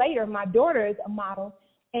 Years later, my daughter is a model,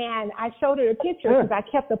 and I showed her the picture because I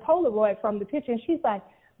kept the Polaroid from the picture, and she's like,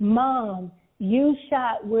 Mom, you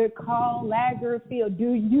shot with Karl Lagerfeld.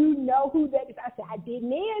 Do you know who that is? I said, I didn't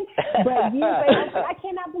then. But years later, I said, I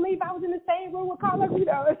cannot believe I was in the same room with Karl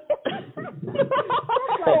Lagerfeld.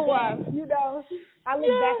 Wow. I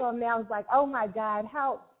look back on it now, I was like, oh, my God,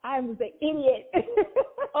 how I was an idiot.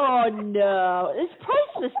 Oh, no. It's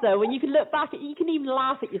priceless, though, when you can look back, you can even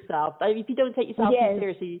laugh at yourself. I mean, if you don't take yourself too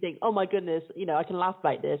seriously, you think, oh, my goodness, I can laugh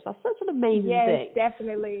like this. That's such an amazing thing. Yes,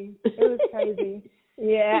 definitely. It was crazy.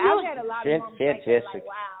 I've had a lot of moments like,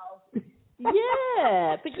 wow.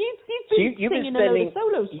 Yeah, but you've been singing a load of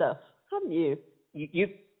solo stuff, haven't you?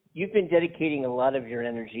 You've been dedicating a lot of your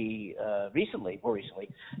energy more recently,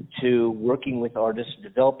 to working with artists,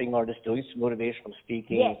 developing artists, doing some motivational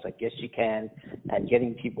speaking. Yes. It's like, yes, you can, and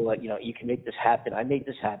getting people that, you can make this happen. I made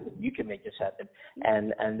this happen. You can make this happen.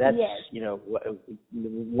 And that's,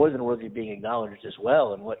 more than worthy of being acknowledged as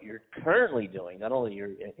well. And what you're currently doing, not only your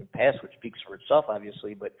past, which speaks for itself,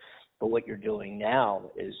 obviously, but what you're doing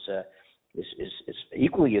now is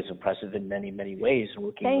equally as impressive in many, many ways, and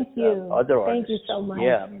working with other artists. Thank you so much.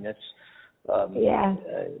 Yeah, I mean, that's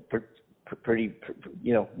pretty,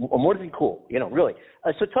 more than cool, really.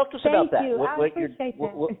 So talk to us about that. I appreciate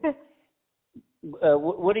that.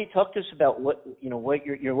 What do you talk to us about? What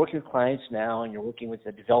you're working with clients now, and you're working with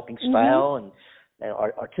a developing style and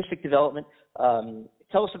artistic development.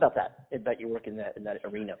 Tell us about that, about your work in that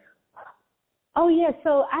arena. Oh yeah.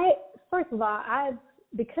 So first of all,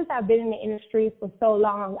 because I've been in the industry for so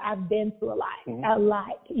long, I've been through a lot.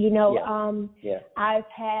 You know, I've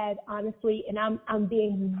had, honestly, and I'm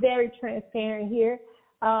being very transparent here.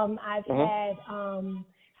 I've had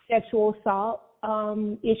sexual assault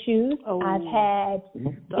issues. I've had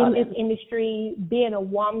in this industry, being a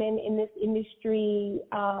woman in this industry,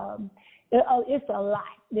 it's a lot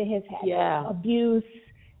that has happened. Abuse,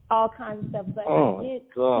 all kinds of stuff. But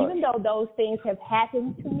even though those things have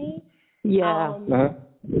happened to me, I'm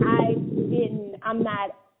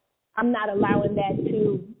not allowing that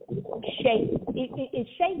to shape. It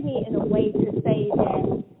shaped me in a way to say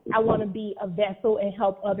that I want to be a vessel and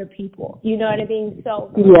help other people. You know what I mean?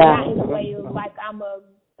 So not in a way of like I'm a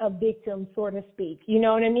victim, so to speak. You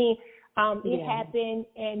know what I mean? It happened,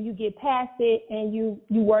 and you get past it, and you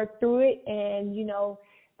work through it, and you know,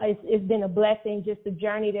 it's been a blessing, just the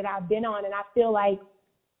journey that I've been on, and I feel like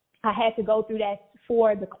I had to go through that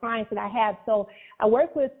for the clients that I have. So I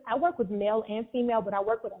work with male and female, but I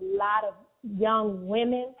work with a lot of young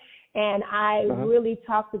women, and I really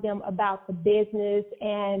talk to them about the business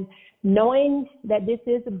and knowing that this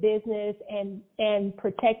is a business and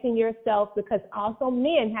protecting yourself, because also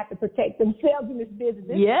men have to protect themselves in this business.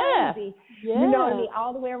 It's crazy. You know what I mean?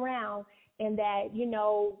 All the way around. And that, you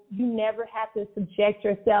know, you never have to subject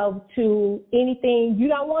yourself to anything you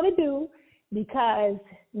don't want to do, because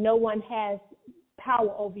no one has power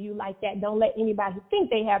over you like that. Don't let anybody think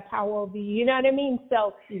they have power over you. You know what I mean?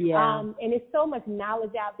 So, and there's so much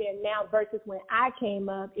knowledge out there now versus when I came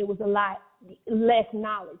up, it was a lot less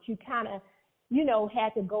knowledge. You kind of, you know,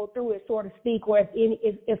 had to go through it, so to speak, or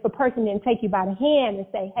if a person didn't take you by the hand and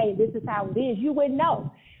say, hey, this is how it is, you wouldn't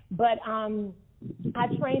know. But I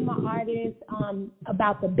train my artists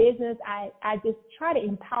about the business. I just try to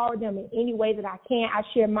empower them in any way that I can. I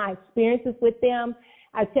share my experiences with them.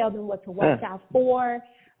 I tell them what to watch out for,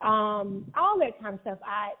 all that kind of stuff.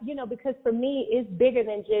 Because for me, it's bigger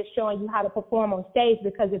than just showing you how to perform on stage,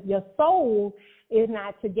 because if your soul is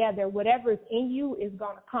not together, whatever is in you is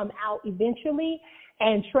going to come out eventually.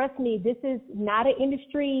 And trust me, this is not an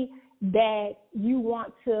industry that you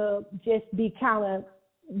want to just be kind of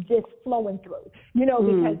just flowing through, you know,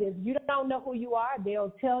 because if you don't know who you are,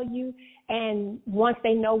 they'll tell you. And once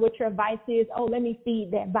they know what your vice is, let me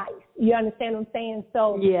feed that vice. You understand what I'm saying?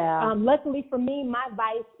 So luckily for me, my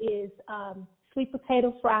vice is sweet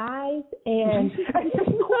potato fries and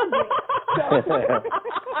cornbread.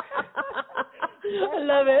 I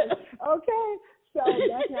love it. Okay. So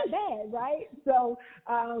that's not bad, right? So,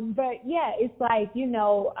 but yeah, it's like, you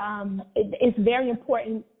know, it's very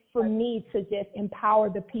important for me to just empower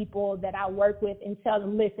the people that I work with and tell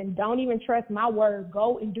them, listen, don't even trust my word.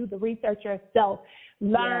 Go and do the research yourself.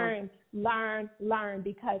 Learn,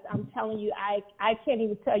 because I'm telling you, I can't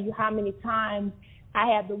even tell you how many times I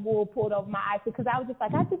had the wool pulled over my eyes, because I was just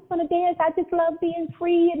like, I just want to dance. I just love being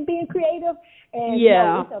free and being creative. And you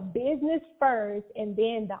know, it's a business first, and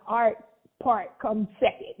then the art part comes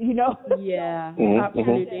second, you know? Yeah,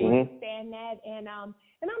 absolutely. I understand that, and I'm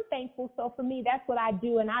thankful. So for me, that's what I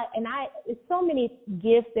do, and I it's so many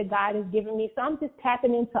gifts that God has given me. So I'm just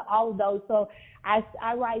tapping into all of those. So I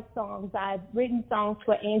write songs. I've written songs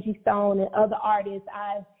for Angie Stone and other artists.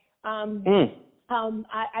 I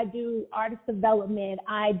do artist development.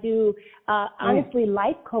 I do honestly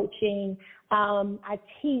life coaching. I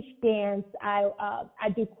teach dance. I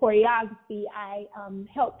do choreography. I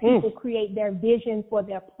help people create their vision for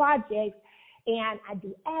their projects. And I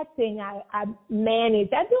do acting, I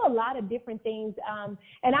manage, I do a lot of different things.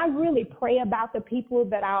 And I really pray about the people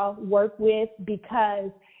that I work with,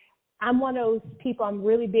 because I'm one of those people, I'm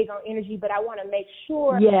really big on energy, but I want to make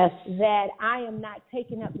sure that I am not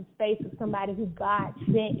taking up the space of somebody who God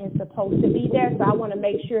sent and supposed to be there. So I want to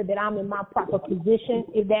make sure that I'm in my proper position,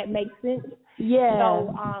 if that makes sense. Yeah.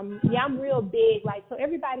 So, I'm real big. Like, so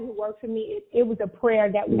everybody who works for me, it was a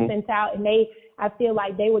prayer that was sent out, and I feel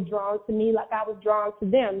like they were drawn to me like I was drawn to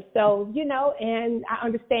them. So, you know, and I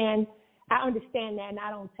understand that, and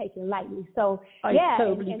I don't take it lightly. So, I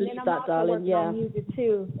totally and then I'm that, also darling. working on music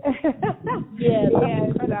too. So.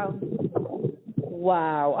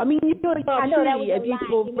 Wow. I mean, you're truly a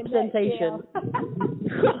beautiful representation.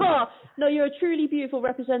 No, you're a truly beautiful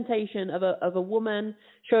representation of a woman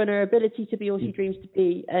showing her ability to be all she dreams to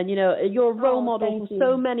be. And, you know, you're a role model for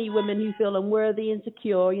so many women who feel unworthy,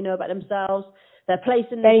 insecure, you know, about themselves, their place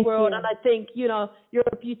in this world. And I think, you know, you're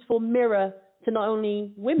a beautiful mirror to not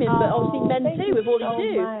only women, but obviously men too, with all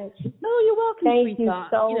you do. Much. No, you're welcome, sweetheart. Thank you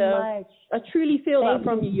so much. I truly feel that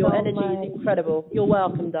from you. Your energy is incredible. You're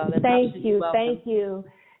welcome, darling. Thank you. Welcome. Thank you.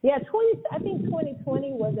 Yeah, I think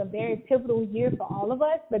 2020 was a very pivotal year for all of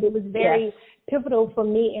us, but it was very pivotal for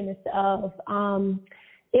me in the sense of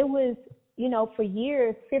it was, for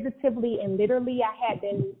years, figuratively and literally, I had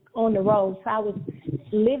been on the road. So I was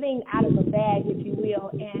living out of a bag, if you will.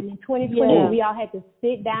 And in 2020, we all had to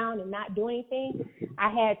sit down and not do anything. I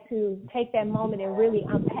had to take that moment and really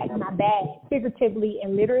unpack my bag, figuratively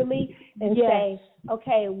and literally, and say,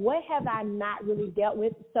 okay, what have I not really dealt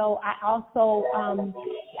with? So I also,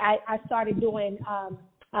 I started doing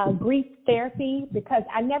grief therapy, because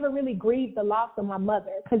I never really grieved the loss of my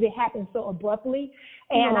mother, because it happened so abruptly.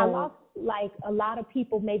 And I lost like a lot of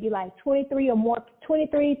people, maybe like 23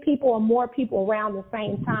 people or more people around the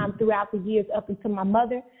same time throughout the years up until my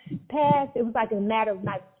mother passed. It was like a matter of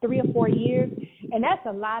like 3 or 4 years. And that's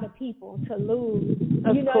a lot of people to lose, what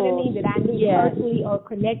I mean, that I knew personally or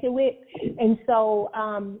connected with. And so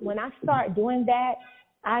when I started doing that,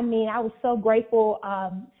 I mean, I was so grateful.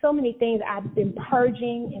 So many things I've been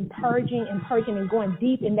purging and going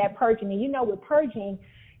deep in that purging. And with purging,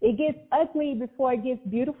 it gets ugly before it gets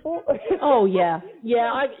beautiful. Oh yeah.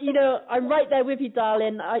 I'm right there with you,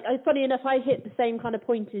 darling. Funny enough, I hit the same kind of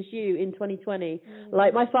point as you in 2020.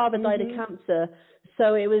 Like my father died of cancer,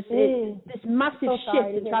 so it was this massive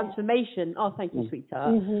shift and transformation. Oh, thank you,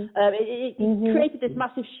 sweetheart. It created this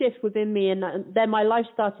massive shift within me, and then my life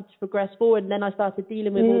started to progress forward. And then I started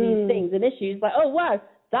dealing with all these things and issues. Like, oh wow,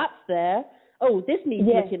 that's there. Oh, this needs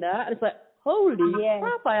looking at, and it's like, holy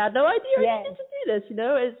crap, I had no idea I needed to do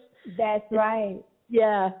this, That's right.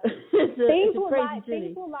 Yeah. Things will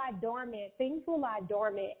lie dormant,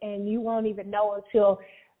 and you won't even know until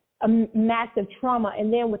a massive trauma.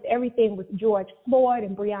 And then with everything with George Floyd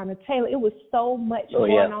and Breonna Taylor, it was so much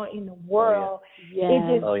going on in the world.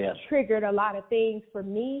 It just triggered a lot of things for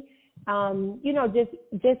me.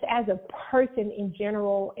 Just as a person in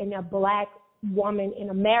general, and a Black woman in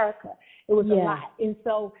America, it was a lot. And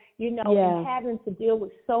so, and having to deal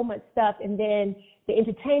with so much stuff, and then the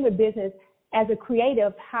entertainment business, as a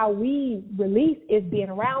creative, how we release is being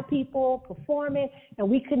around people, performing, and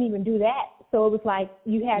we couldn't even do that. So it was like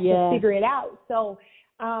you had to figure it out. So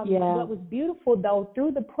what was beautiful, though,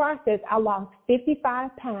 through the process, I lost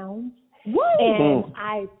 55 pounds. Woo! And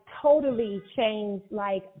I totally changed.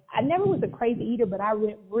 Like, I never was a crazy eater, but I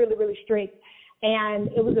went really, really strict. And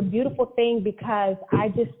it was a beautiful thing, because I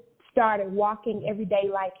just started walking every day,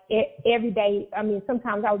 like every day. I mean,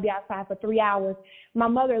 sometimes I would be outside for 3 hours. My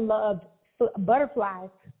mother loved butterflies,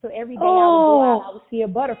 so every day I would go out, I would see a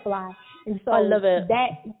butterfly. And so I love it.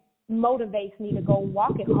 That motivates me to go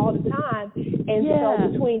walking all the time. And so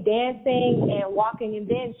between dancing and walking, and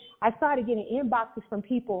then I started getting inboxes from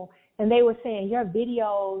people, and they were saying, your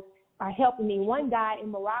videos are helping me. One guy in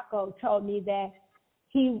Morocco told me that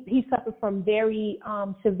he suffered from very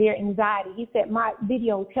severe anxiety. He said my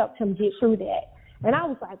videos helped him get through that. And I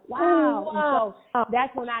was like, wow. And so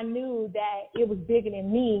that's when I knew that it was bigger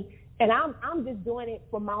than me. And I'm just doing it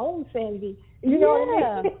for my own sanity. You know what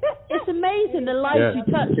I mean? It's amazing the lives you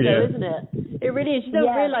touch, though, isn't it? It really is. You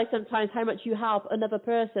don't realize sometimes how much you help another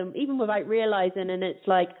person, even without realizing. And it's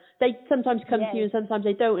like they sometimes come to you and sometimes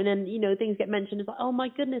they don't. And then, things get mentioned. It's like, oh, my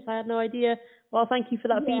goodness, I had no idea. Well, thank you for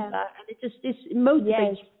that feedback. And it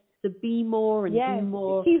motivates you to be more and do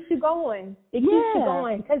more. It keeps you going. It keeps you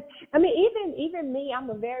going. Because, I mean, even me, I'm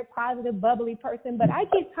a very positive, bubbly person, but I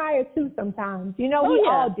get tired too sometimes. We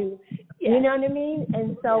all do. You know what I mean?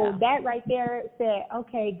 And so that right there said,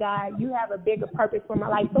 okay, God, you have a bigger purpose for my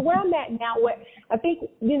life. So where I'm at now, I think,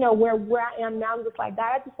 where I am now, I'm just like,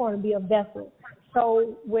 God, I just want to be a vessel.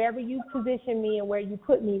 So wherever you position me and where you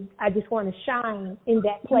put me, I just want to shine in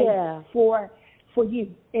that place for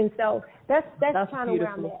you. And so that's kind of where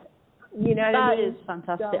I'm at. You know what I mean? That is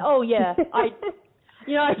fantastic. So. Oh, yeah.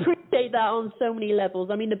 I appreciate that on so many levels.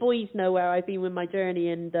 I mean, the boys know where I've been with my journey,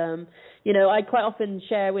 and, I quite often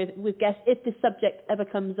share with guests if this subject ever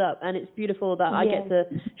comes up, and it's beautiful that I get to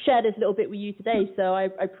share this little bit with you today, so I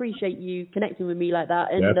appreciate you connecting with me like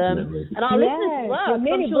that, and our listeners as well.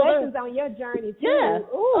 Many blessings on your journey, too. Yeah.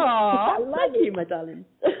 Ooh, thank you, my darling.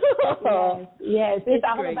 Yes. It's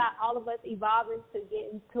all about all of us evolving to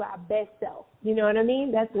get into our best self. You know what I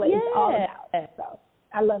mean? That's what it's all about. So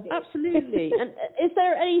I love it. Absolutely. And is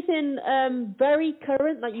there anything very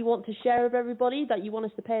current that you want to share with everybody that you want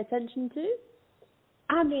us to pay attention to?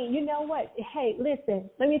 I mean, you know what? Hey, listen,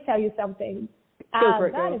 let me tell you something.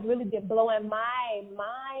 God has really been blowing my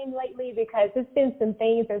mind lately, because there's been some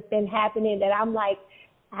things that's been happening that I'm like,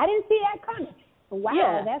 I didn't see that coming.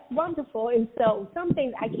 Wow, that's wonderful. And so some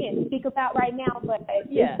things I can't speak about right now, but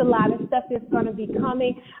it's a lot of stuff that's going to be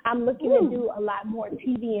coming. I'm looking to do a lot more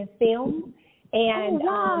TV and film. And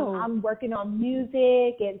I'm working on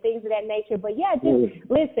music and things of that nature. But just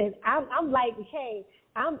listen, I'm like, hey,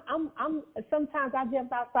 sometimes I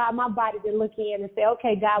jump outside my body to look in and say,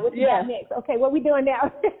 okay, God, what you got next? Okay, what we doing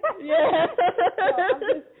now? Yeah.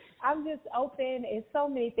 So I'm just open. It's so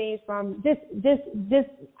many things from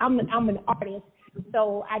I'm an artist,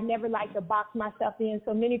 so I never like to box myself in.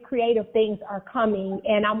 So many creative things are coming,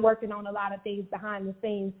 and I'm working on a lot of things behind the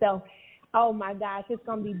scenes. So, oh my gosh, it's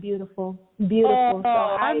gonna be beautiful. So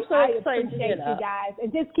I'm so excited to hear that. You guys,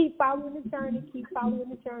 and just keep following the journey.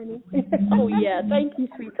 Oh yeah, thank you,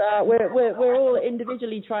 sweetheart. We're all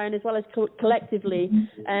individually trying as well as collectively,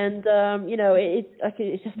 and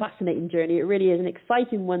it's a fascinating journey. It really is an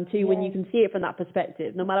exciting one too when you can see it from that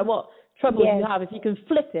perspective. No matter what troubles you have, if you can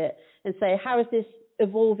flip it and say, how is this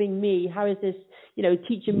evolving me? How is this,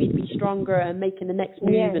 teaching me to be stronger and making the next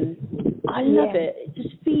move? And I love it. It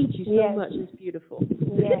just feeds you so much. It's beautiful.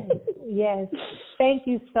 Yes. Thank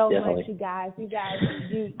you so much, you guys.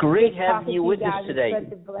 Great having you with us today.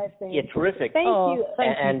 Such a blessing. Yeah, terrific. Thank you.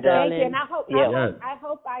 Thank you, darling. And I hope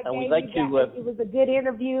I gave you guys, it was a good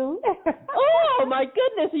interview. Oh my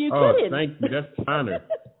goodness, are you kidding? Thank you. That's an honor.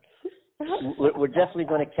 We're definitely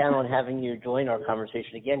going to count on having you join our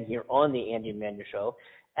conversation again here on the Andy Emanuel Show.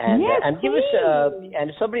 And give us and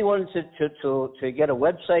if somebody wanted to get a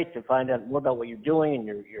website to find out more about what you're doing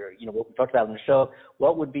and your what we talked about in the show,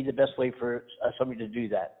 what would be the best way for somebody to do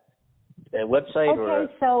that? A website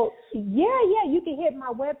so you can hit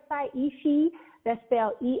my website, Eshe, that's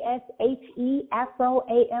spelled ESHE, Afro,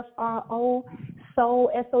 AFRO,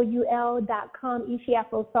 Soul, SOUL.com, Eshe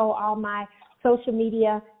Afro Soul. All my social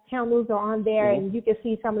media handles are on there, and you can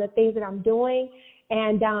see some of the things that I'm doing.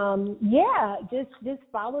 And just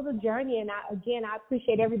follow the journey. And I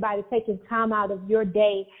appreciate everybody taking time out of your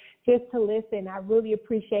day just to listen. I really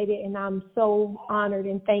appreciate it, and I'm so honored.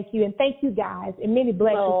 And thank you guys, and many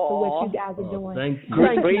blessings for what you guys are doing. Thank you.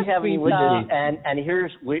 Great having you with us. And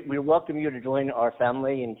we welcome you to join our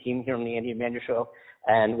family and team here on the Andy Emanuel Show,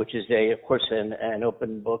 and which is of course an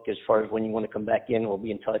open book as far as when you want to come back in. We'll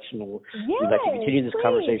be in touch, and we'd like to continue this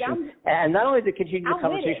conversation. And not only to continue the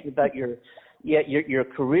conversation about your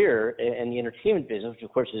career in the entertainment business, which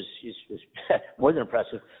of course is more than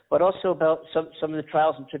impressive, but also about some of the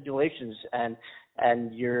trials and tribulations and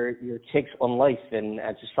your takes on life and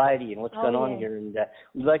society and what's going on here. And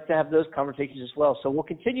we'd like to have those conversations as well. So we'll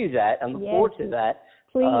continue that and look forward to that.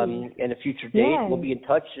 In a future date. We'll be in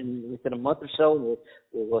touch, and within a month or so,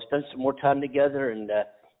 we'll spend some more time together, and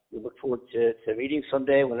we look forward to meeting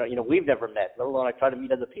someday. When we've never met, let alone I try to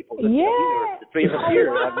meet other people. But, the three of us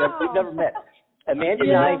here, we've never met. Amanda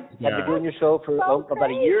and I have been doing your show for about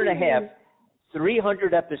a year and a half,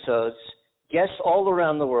 300 episodes, guests all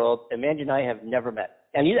around the world. Amanda and I have never met.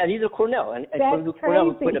 And either Cornell and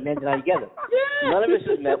Cornell put Amanda and I together. None of us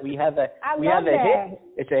has met. We have a hit.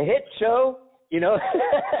 It's a hit show. And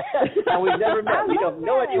we've never met. We have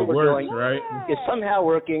no idea what we're doing. Right? It's somehow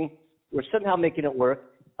working. We're somehow making it work.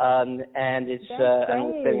 And it's and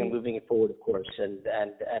we're planning on moving it forward, of course, and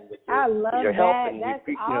with your help. And that's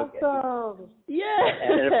awesome.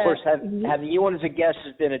 And of course, having you on as a guest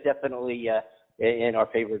has been definitely in our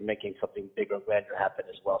favor in making something bigger and grander happen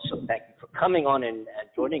as well. So thank you for coming on and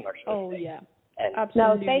joining our show today.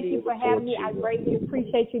 Absolutely. No, thank you for having me. I greatly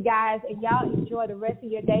appreciate you guys, and y'all enjoy the rest of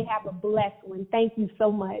your day. Have a blessed one. Thank you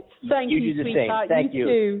so much. Thank you, do the sweetheart. Same. Thank you.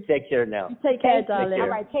 Too. Take care now. Take care, darling. All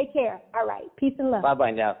right, take care. All right, peace and love. Bye-bye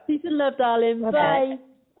now. Peace and love, darling. Bye.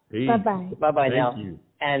 Bye-bye. Bye-bye now. You.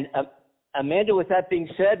 And Amanda, with that being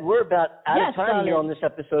said, we're about out of time here on this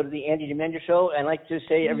episode of the Andy Emanuel Show. And I'd like to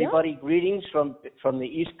say, everybody, greetings from the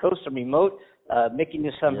East Coast, from remote, making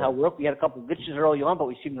this somehow work. We had a couple of glitches early on, but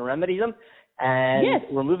we seem to remedy them. And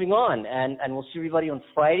we're moving on. And we'll see everybody on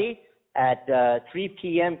Friday at 3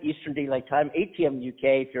 p.m. Eastern Daylight Time, 8 p.m.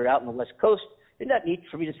 UK if you're out on the West Coast. Isn't that neat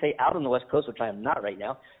for me to say out on the West Coast, which I am not right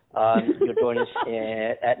now? You'll join us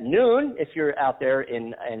at noon if you're out there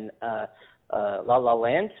in La La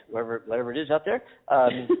Land, whatever it is out there.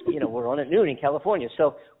 We're on at noon in California.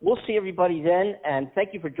 So we'll see everybody then, and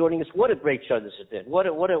thank you for joining us. What a great show this has been. What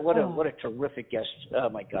a terrific guest. Oh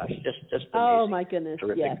my gosh, just amazing. Oh my goodness.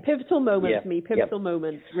 Terrific. Yeah, pivotal moment for me. Pivotal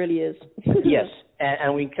moment, really is. Yes,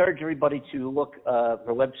 and we encourage everybody to look her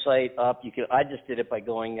website up. I just did it by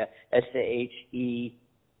going ESHEE.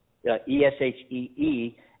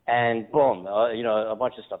 And boom, a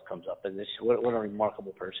bunch of stuff comes up. And what a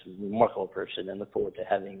remarkable person, and look forward to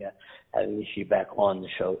having Eshe back on the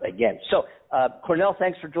show again. So, Cornell,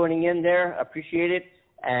 thanks for joining in there. I appreciate it.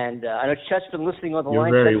 And I know Chet's been listening on the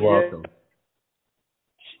line. You're very welcome.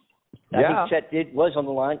 I think Chet was on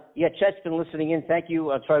the line. Yeah, Chet's been listening in. Thank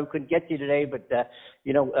you. I'm sorry we couldn't get to you today, but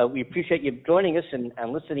we appreciate you joining us and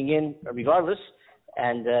listening in regardless.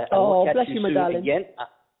 And we'll catch you soon again.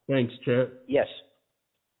 Thanks, Chet. Yes.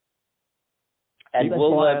 And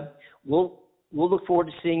we'll look forward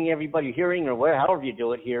to seeing everybody, hearing or however you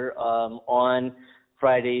do it here on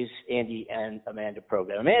Friday's Andy and Amanda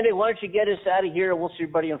program. Amanda, why don't you get us out of here, and we'll see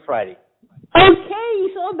everybody on Friday.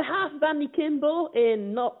 Okay, so on behalf of Andy Kimball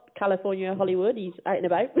in not California, Hollywood, he's out and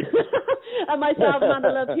about, and myself,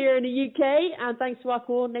 Amanda Love, here in the UK, and thanks to our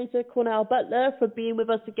coordinator, Cornell Butler, for being with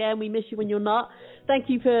us again. We miss you when you're not. Thank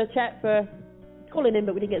you for Chet for calling in,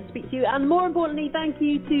 but we didn't get to speak to you. And more importantly, thank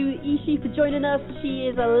you to Eshe for joining us. She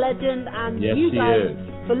is a legend, and yes, you guys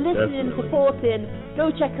for listening, definitely supporting.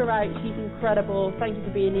 Go check her out. She's incredible. Thank you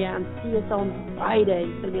for being here, and see us on Friday.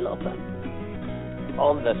 It's going to be a lot of fun.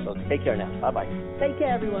 All the best, folks. Take care now. Bye-bye. Take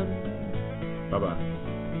care, everyone. Bye-bye.